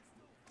pinned.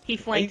 He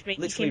flanked me.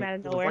 He came out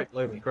of nowhere. Right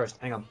below me. Christ,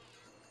 hang on.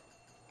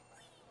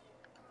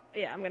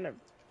 Yeah. I'm gonna.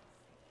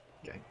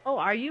 Okay. Oh,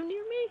 are you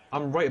near me?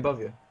 I'm right above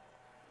you.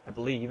 I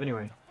believe,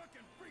 anyway.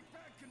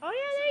 Oh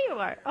yeah, there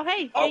you are. Oh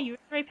hey, Oh. hey, you were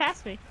right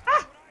past me.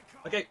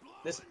 Okay,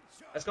 that's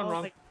gone Oh,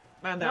 wrong. like-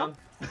 Man down.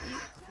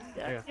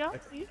 Yeah, Yeah,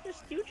 you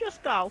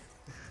just go.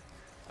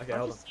 Okay, I'll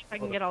hold just on. see if I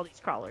can get all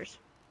these crawlers.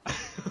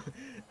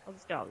 I'll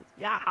just go.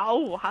 Yeah.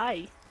 Oh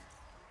hi.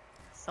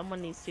 Someone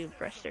needs to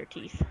brush their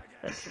teeth.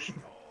 That's for sure.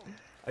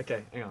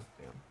 Okay, hang on.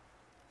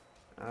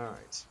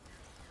 Alright.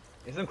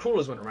 If them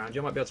crawlers went around,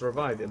 you might be able to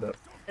revive you, but...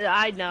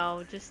 I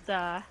know. Just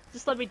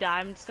let me die.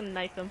 I'm just gonna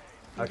knife them.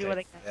 And do what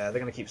I can. Yeah, they're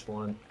gonna keep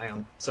spawning. Hang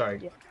on. Sorry.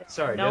 Yeah.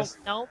 Sorry, No, Jess.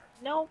 no.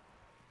 No.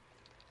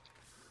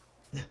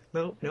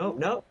 No,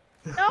 don't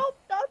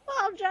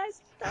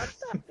apologize. Don't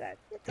stop that.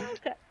 It's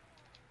okay.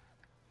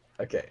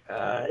 Okay,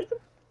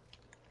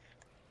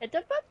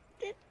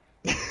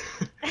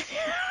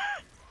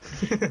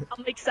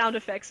 I'll make sound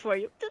effects for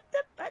you.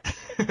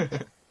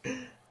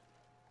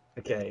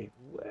 Okay,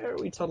 where are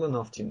we toddling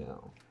off to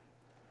now?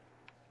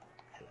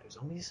 Hello,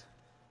 zombies.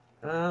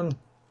 Oh,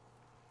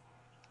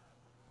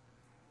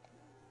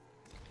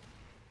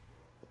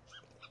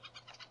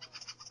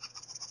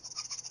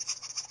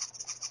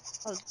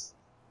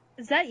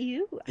 is that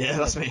you? Yeah,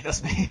 that's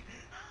me.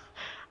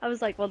 I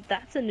was like, well,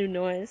 that's a new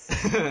noise.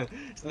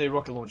 It's the new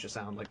rocket launcher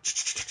sound, like.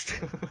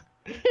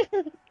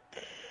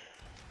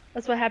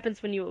 That's what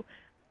happens when you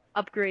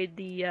upgrade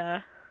the,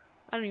 I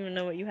don't even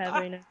know what you have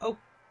right now. Oh.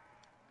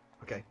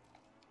 Okay.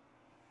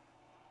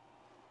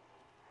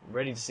 I'm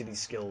ready to see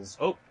these skills.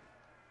 Oh.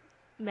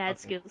 Mad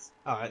Okay. skills.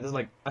 Alright, there's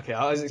like, okay,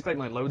 I was expecting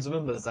like loads of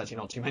them, but there's actually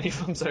not too many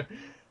of them, so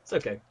it's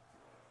okay.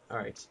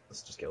 Alright,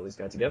 let's just get all these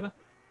guys together.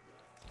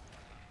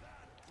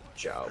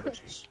 Ciao,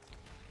 bitches.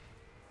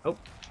 Oh.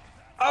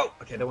 Oh!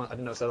 Okay, I didn't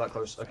know it was that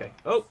close. Okay.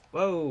 Oh!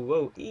 Whoa,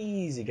 whoa,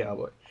 easy,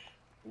 cowboy.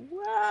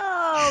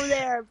 Whoa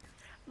there,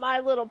 my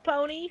little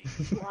pony.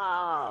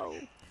 Whoa.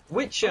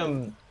 Which, you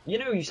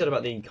know you said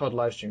about the COD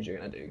live streams you're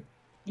gonna do?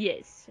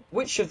 Yes.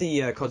 Which of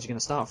the CODs are you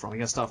gonna start from? Are you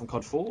gonna start from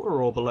COD 4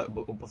 or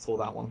before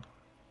that one?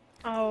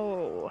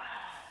 Oh.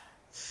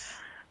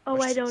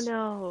 Oh, I don't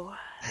know.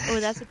 Oh,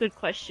 that's a good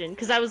question.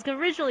 Because I was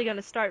originally going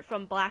to start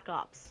from Black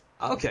Ops.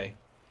 Okay.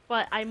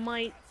 But I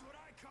might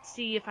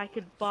see if I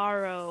could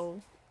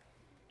borrow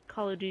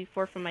Call of Duty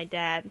 4 from my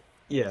dad.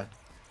 Yeah.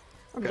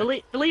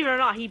 Okay. Believe it or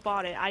not, he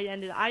bought it.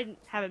 I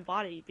haven't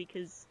bought it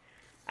because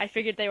I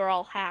figured they were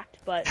all hacked.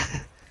 But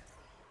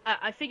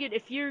I figured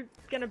if you're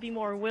going to be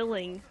more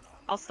willing,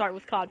 I'll start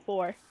with COD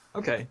 4.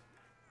 Okay.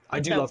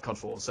 I do love COD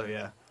 4, so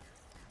yeah.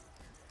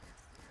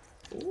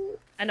 Ooh.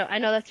 I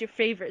know that's your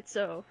favorite,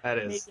 so that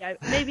is.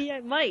 Maybe I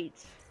might,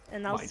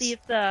 and I'll see if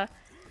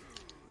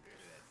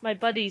my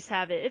buddies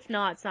have it. If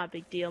not, it's not a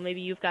big deal.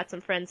 Maybe you've got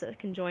some friends that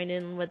can join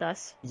in with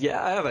us.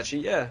 Yeah, I have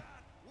actually. Yeah.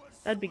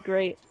 That'd be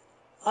great.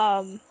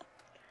 If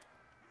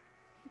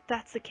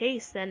that's the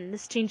case, then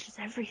this changes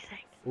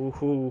everything.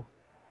 Ooh.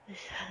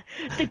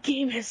 The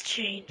game has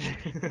changed.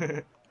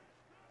 I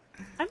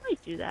might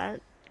do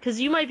that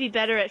because you might be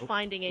better at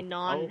finding a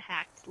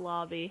non-hacked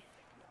lobby.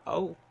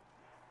 Oh.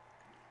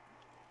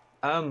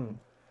 I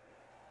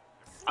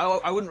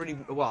wouldn't really.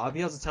 Well, I'll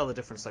be able to tell the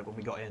difference like when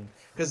we got in,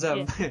 because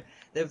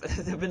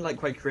they've been like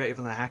quite creative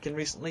in their hacking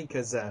recently.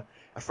 Because a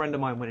friend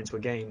of mine went into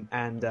a game,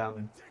 and as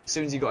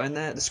soon as you got in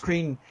there, the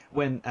screen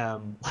went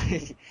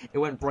like it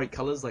went bright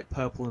colors like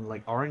purple and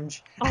like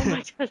orange. Oh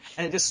my gosh!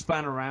 And it just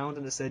span around,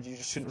 and it said you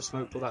just shouldn't have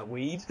smoked all that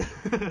weed.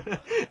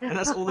 And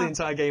that's all the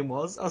entire game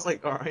was. I was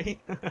like, all right.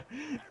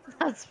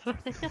 That's funny.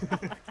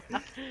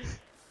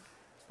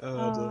 Oh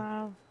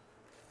wow.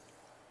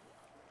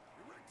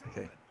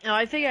 Okay. No,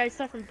 I figured I'd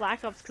start from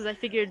Black Ops because I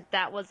figured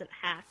that wasn't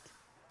hacked.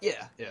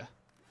 Yeah.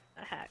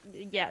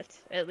 Yet,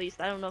 at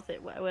least. I don't know if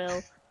it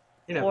will.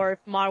 You know. Or if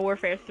Modern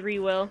Warfare 3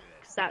 will,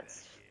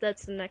 because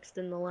that's next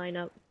in the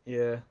lineup.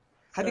 Yeah.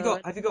 Have you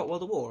got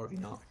World of War, or have you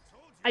not?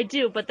 I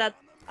do, but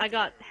I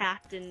got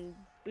hacked and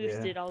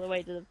boosted all the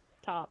way to the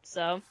top,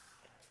 so.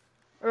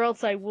 Or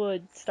else I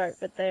would start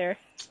with there.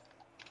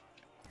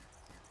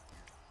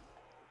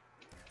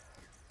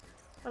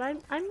 But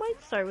I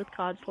might start with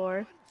COD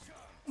 4.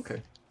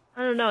 Okay.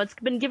 I don't know, it's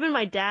been giving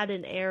my dad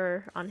an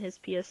error on his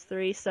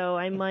PS3, so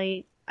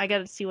I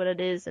gotta see what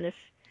it is, and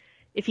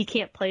if he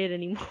can't play it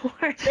anymore,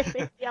 then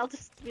maybe I'll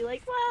just be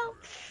like, well,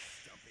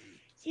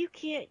 you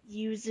can't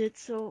use it,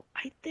 so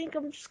I think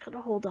I'm just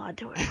gonna hold on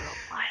to it for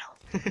a while.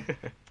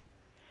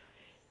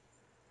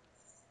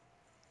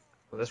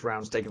 Well, this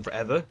round's taking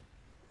forever.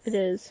 It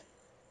is.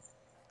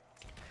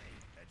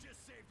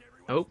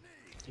 Oh,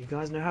 do you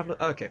guys know how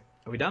to... Okay,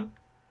 are we done?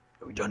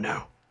 Are we done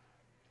now?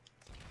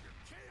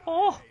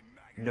 Oh!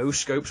 No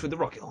scopes with the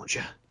rocket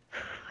launcher.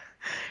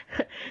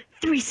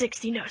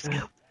 360 no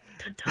scope.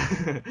 Dun,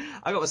 dun.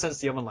 I got my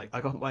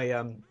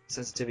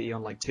sensitivity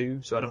on like 2,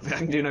 so I don't think I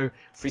can do no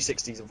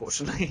 360s,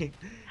 unfortunately.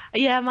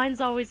 Yeah,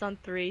 mine's always on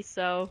 3,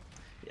 so...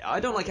 Yeah,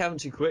 I don't like having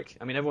too quick.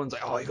 I mean, everyone's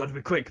like, oh, you gotta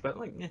be quick, but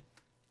like, yeah,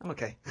 I'm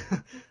okay.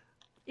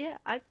 Yeah,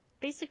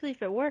 basically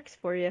if it works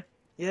for you.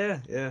 Yeah.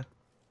 Can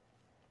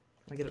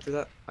I get it through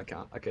that? I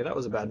can't. Okay, that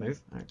was a bad move.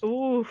 Right.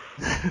 Ooh.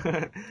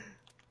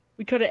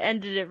 We could have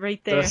ended it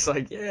right there. That's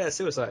like, yeah,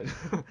 suicide.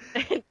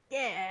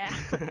 Yeah.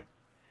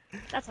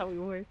 That's how we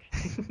work.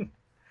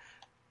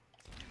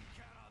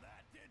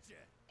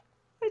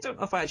 I don't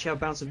know if I actually have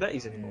bouncing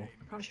betties anymore.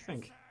 I can't actually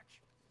think.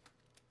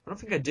 I don't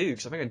think I do,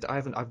 because I think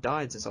I've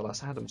died since I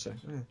last had them, so...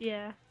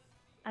 Yeah.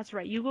 That's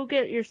right. You go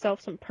get yourself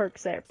some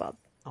perks there, bub.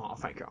 Oh,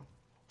 thank you.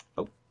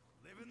 Oh.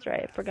 That's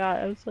right. I forgot.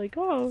 I was like,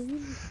 oh...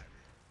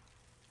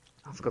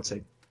 I forgot to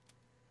say.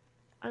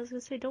 I was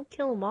gonna say, don't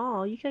kill them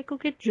all. You gotta go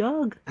get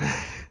Jug.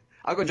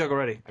 I got Jug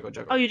already.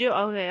 Oh, you do?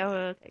 Okay,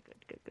 okay,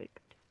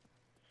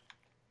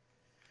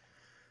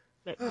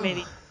 good.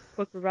 Maybe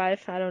quick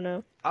revive, I don't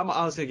know. I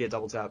was gonna get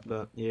double tap,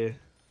 but yeah.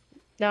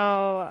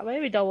 No,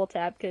 maybe double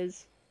tap,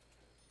 because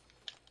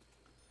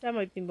that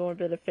might be more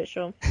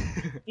beneficial.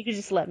 You could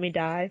just let me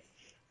die.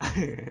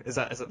 Is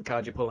that the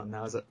card you're pulling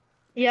now, is it?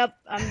 Yep,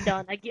 I'm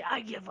done.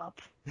 I give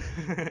up.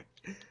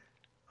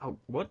 Oh,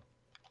 what?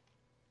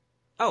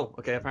 Oh,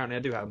 okay, apparently I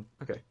do have them.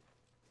 Okay.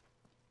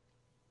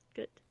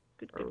 Good.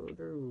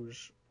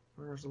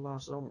 Where's the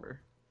last number?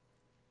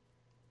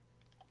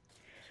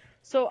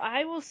 So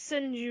I will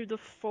send you the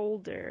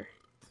folder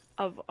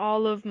of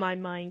all of my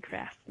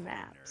Minecraft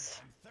maps.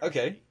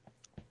 Okay.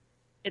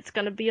 It's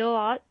gonna be a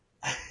lot.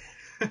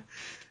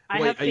 I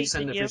Wait, have are you faith in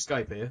sending it you. through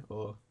Skype here,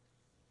 or?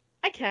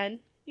 I can.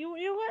 You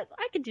know what?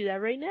 I can do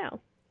that right now.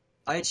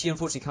 I actually,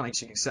 unfortunately, can't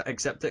actually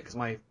accept it because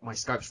my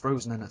Skype's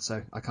frozen in it,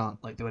 so I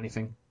can't like do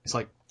anything. It's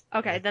like.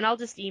 Okay, Yeah. then I'll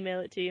just email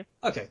it to you.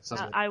 Okay,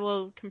 sounds good. I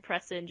will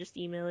compress it and just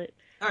email it.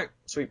 All right,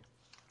 sweet.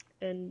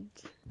 And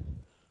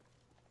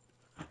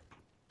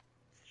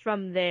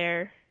from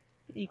there,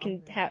 you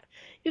can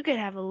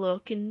have a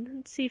look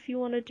and see if you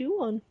want to do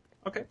one.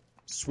 Okay,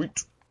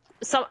 sweet.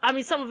 Some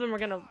of them are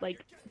gonna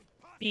like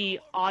be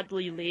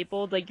oddly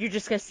labeled. Like you're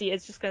just gonna see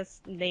it's just gonna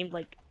named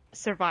like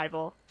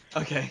survival.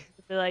 Okay.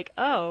 Be like,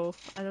 oh,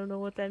 I don't know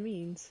what that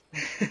means.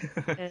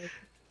 And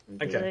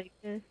be Okay. like,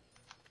 eh.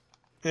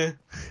 Yeah.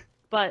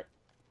 But,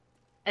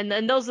 and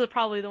then those are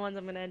probably the ones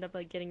I'm gonna end up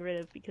like getting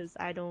rid of because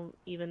I don't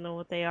even know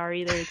what they are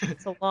either.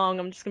 It's so long.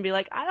 I'm just gonna be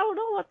like, I don't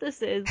know what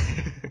this is.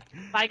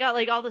 But I got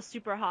like all the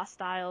super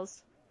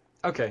hostiles,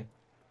 Okay.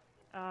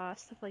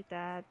 stuff like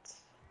that.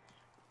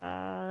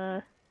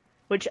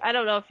 Which I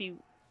don't know if you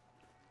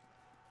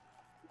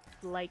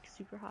like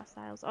super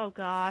hostiles. Oh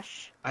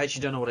gosh. I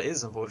actually don't know what it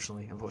is,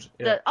 unfortunately.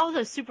 Yeah.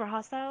 The super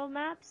hostile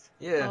maps?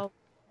 Yeah. Well,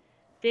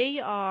 they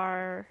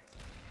are,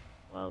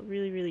 well,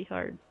 really, really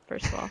hard,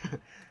 first of all.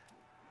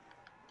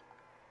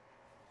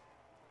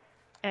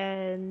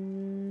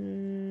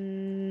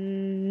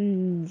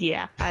 And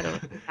yeah, I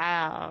don't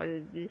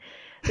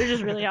they're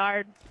just really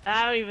hard.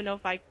 I don't even know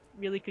if I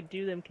really could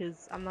do them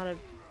because I'm not an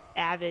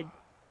avid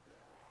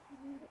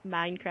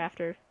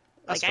Minecrafter.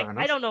 That's Like fair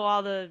enough. I don't know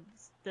all the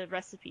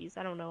recipes.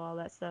 I don't know all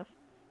that stuff.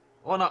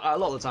 Well, no, a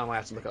lot of the time I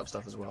have to look up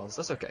stuff as well,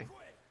 so that's okay.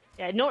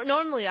 Yeah,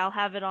 normally I'll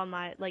have it on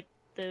my like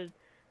the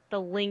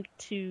link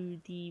to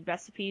the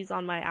recipes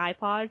on my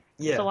iPod.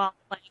 Yeah. So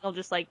I'll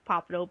just like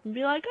pop it open and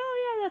be like,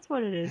 oh yeah, that's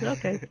what it is.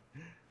 Okay.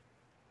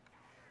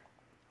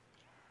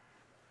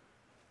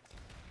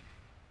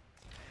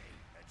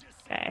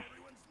 Okay.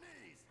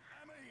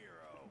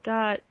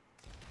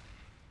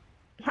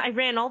 I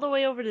ran all the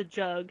way over to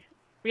Jug,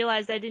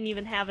 realized I didn't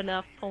even have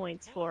enough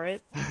points for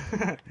it.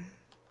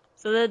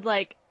 So then,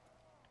 like,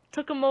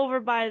 took him over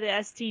by the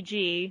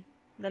STG.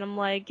 Then I'm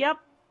like, yep.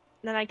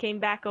 Then I came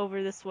back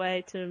over this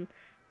way to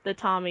the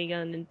Tommy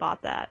gun and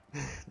bought that.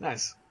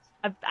 Nice.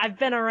 I've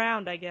been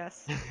around, I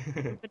guess.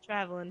 Been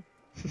traveling.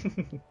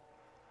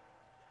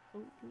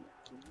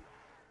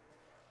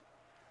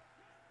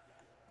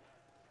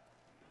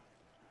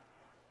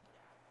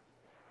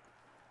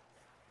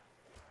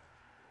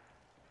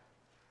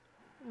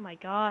 Oh my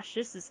gosh,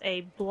 this is a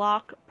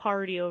block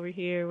party over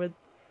here with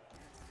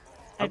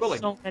I've got,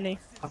 like, so many.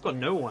 I've got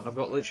no one. I've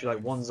got literally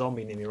like one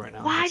zombie near me right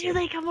now. Why That's do it.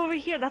 they come over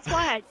here? That's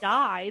why I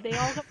die. They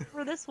all come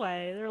over this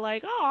way. They're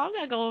like, oh, I'm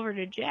gonna go over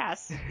to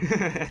Jess.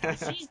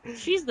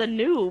 She's the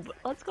noob.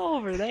 Let's go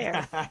over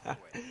there.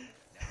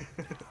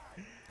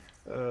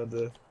 Oh,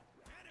 there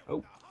we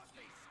are.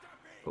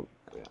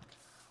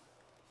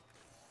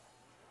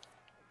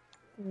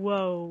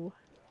 Whoa.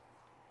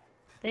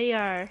 They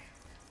are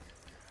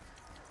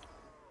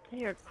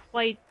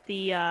quite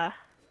the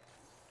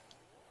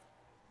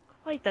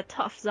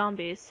tough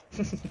zombies.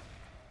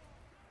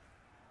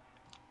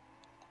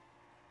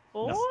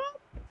 Oh,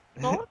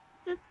 oh.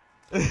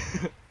 You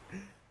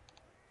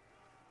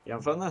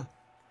having fun there?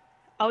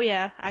 Oh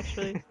yeah,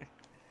 actually.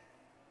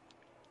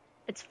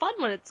 It's fun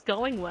when it's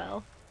going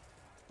well.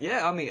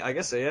 Yeah, I mean, I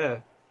guess so, yeah.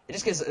 It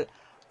just gets...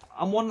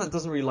 I'm one that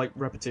doesn't really like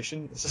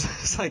repetition.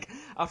 It's like,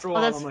 after a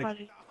while, that's I'm like...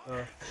 funny.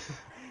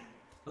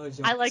 Oh,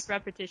 I like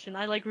repetition.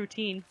 I like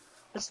routine.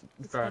 That's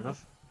It's fair funny.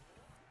 enough.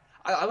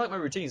 I like my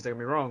routines, don't get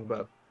me wrong,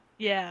 but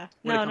Yeah.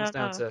 when No, it comes no,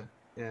 down no. to...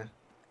 Yeah.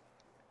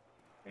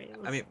 Right,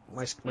 I mean,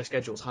 my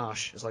schedule's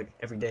harsh. It's like,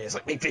 every day, it's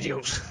like, make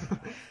videos!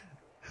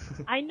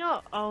 I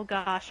know. Oh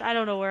gosh, I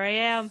don't know where I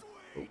am.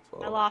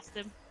 Oh. I lost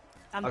him.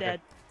 I'm Okay.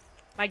 dead.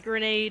 My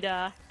grenade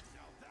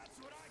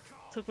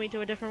took me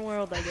to a different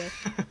world, I guess.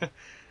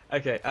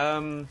 Okay,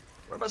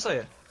 whereabouts are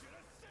you?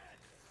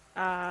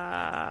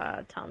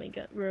 Tommy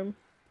gun room.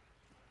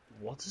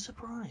 What a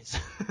surprise!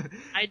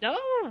 I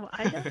know.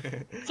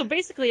 So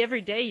basically,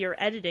 every day you're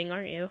editing,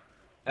 aren't you?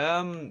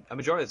 A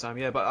majority of the time,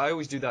 yeah, but I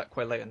always do that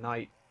quite late at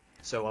night.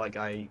 So, like,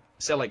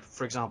 like,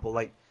 for example,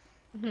 like,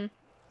 Mhm.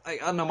 I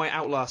don't know, my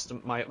Outlast,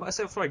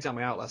 say, for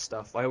example, my Outlast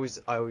stuff, I always,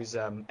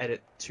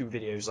 edit 2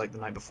 videos, like, the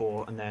night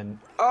before, and then,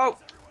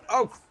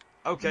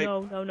 okay.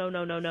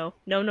 No.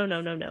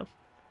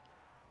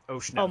 Oh,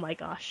 snap. Oh my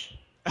gosh.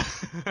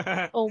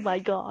 Oh my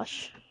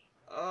gosh.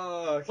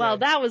 Oh, okay. Well,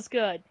 that was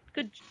good.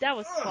 That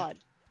was fun.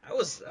 That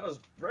was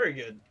very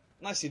good.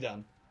 Nicely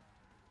done.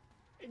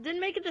 It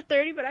didn't make it to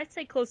 30, but I'd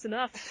say close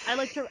enough. I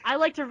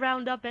like to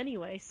round up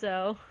anyway,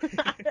 so.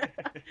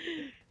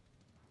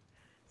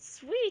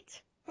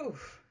 Sweet.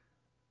 Oof.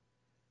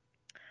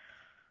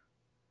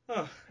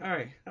 Oh,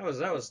 alright. That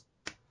was,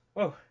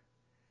 whoa.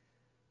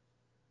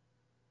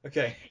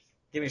 Okay.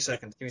 Give me a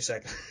second. I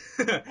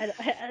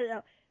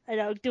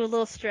know. Do a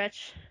little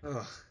stretch.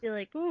 Ugh. You're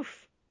like,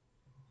 oof.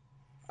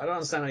 I don't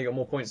understand how you got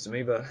more points than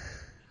me, but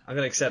I'm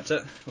gonna accept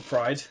it with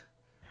pride.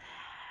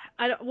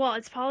 Well,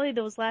 it's probably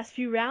those last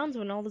few rounds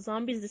when all the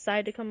zombies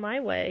decide to come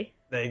my way.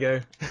 There you go.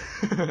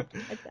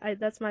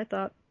 That's my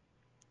thought.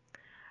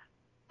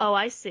 Oh,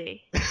 I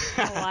see. Oh,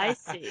 I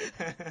see.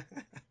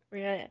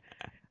 We're gonna...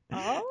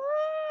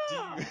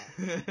 Oh!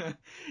 Do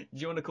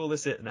you want to call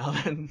this it now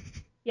then?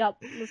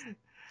 Yep.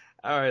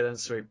 Alright then,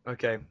 sweet.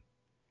 Okay.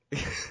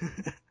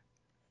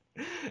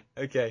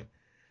 Okay.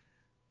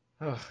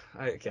 Oh,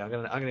 okay, I'm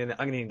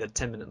gonna need a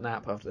 10-minute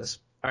nap after this.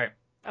 Alright.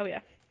 Oh, yeah.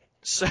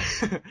 So,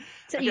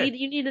 So okay.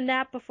 you need a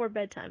nap before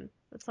bedtime.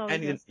 That's all.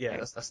 Yeah,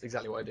 that's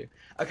exactly what I do.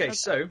 Okay,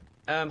 so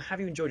have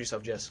you enjoyed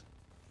yourself, Jess?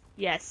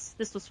 Yes,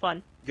 this was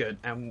fun. Good,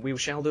 and we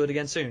shall do it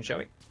again soon, shall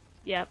we?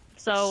 Yep.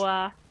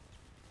 So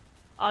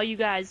all you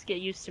guys get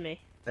used to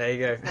me. There you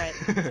go.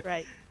 That's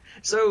right.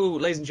 So,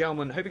 ladies and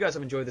gentlemen, hope you guys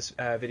have enjoyed this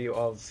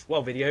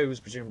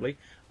videos presumably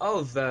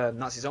of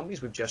Nazi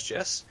Zombies with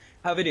JustJess.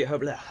 Her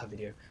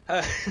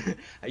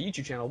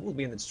YouTube channel will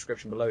be in the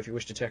description below if you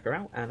wish to check her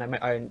out, and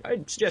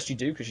I suggest you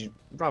do because she's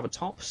rather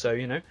top, so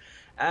you know.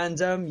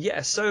 And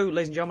yeah, so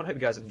ladies and gentlemen, hope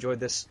you guys have enjoyed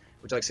this.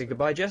 Would you like to say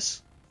goodbye,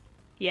 Jess?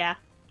 Yeah.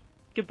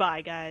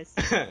 Goodbye, guys.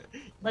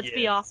 Let's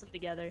be awesome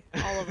together,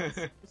 all of us.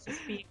 Let's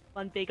just be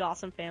one big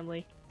awesome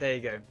family. There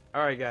you go.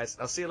 All right, guys.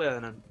 I'll see you later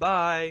then.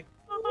 Bye.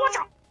 Watch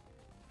out!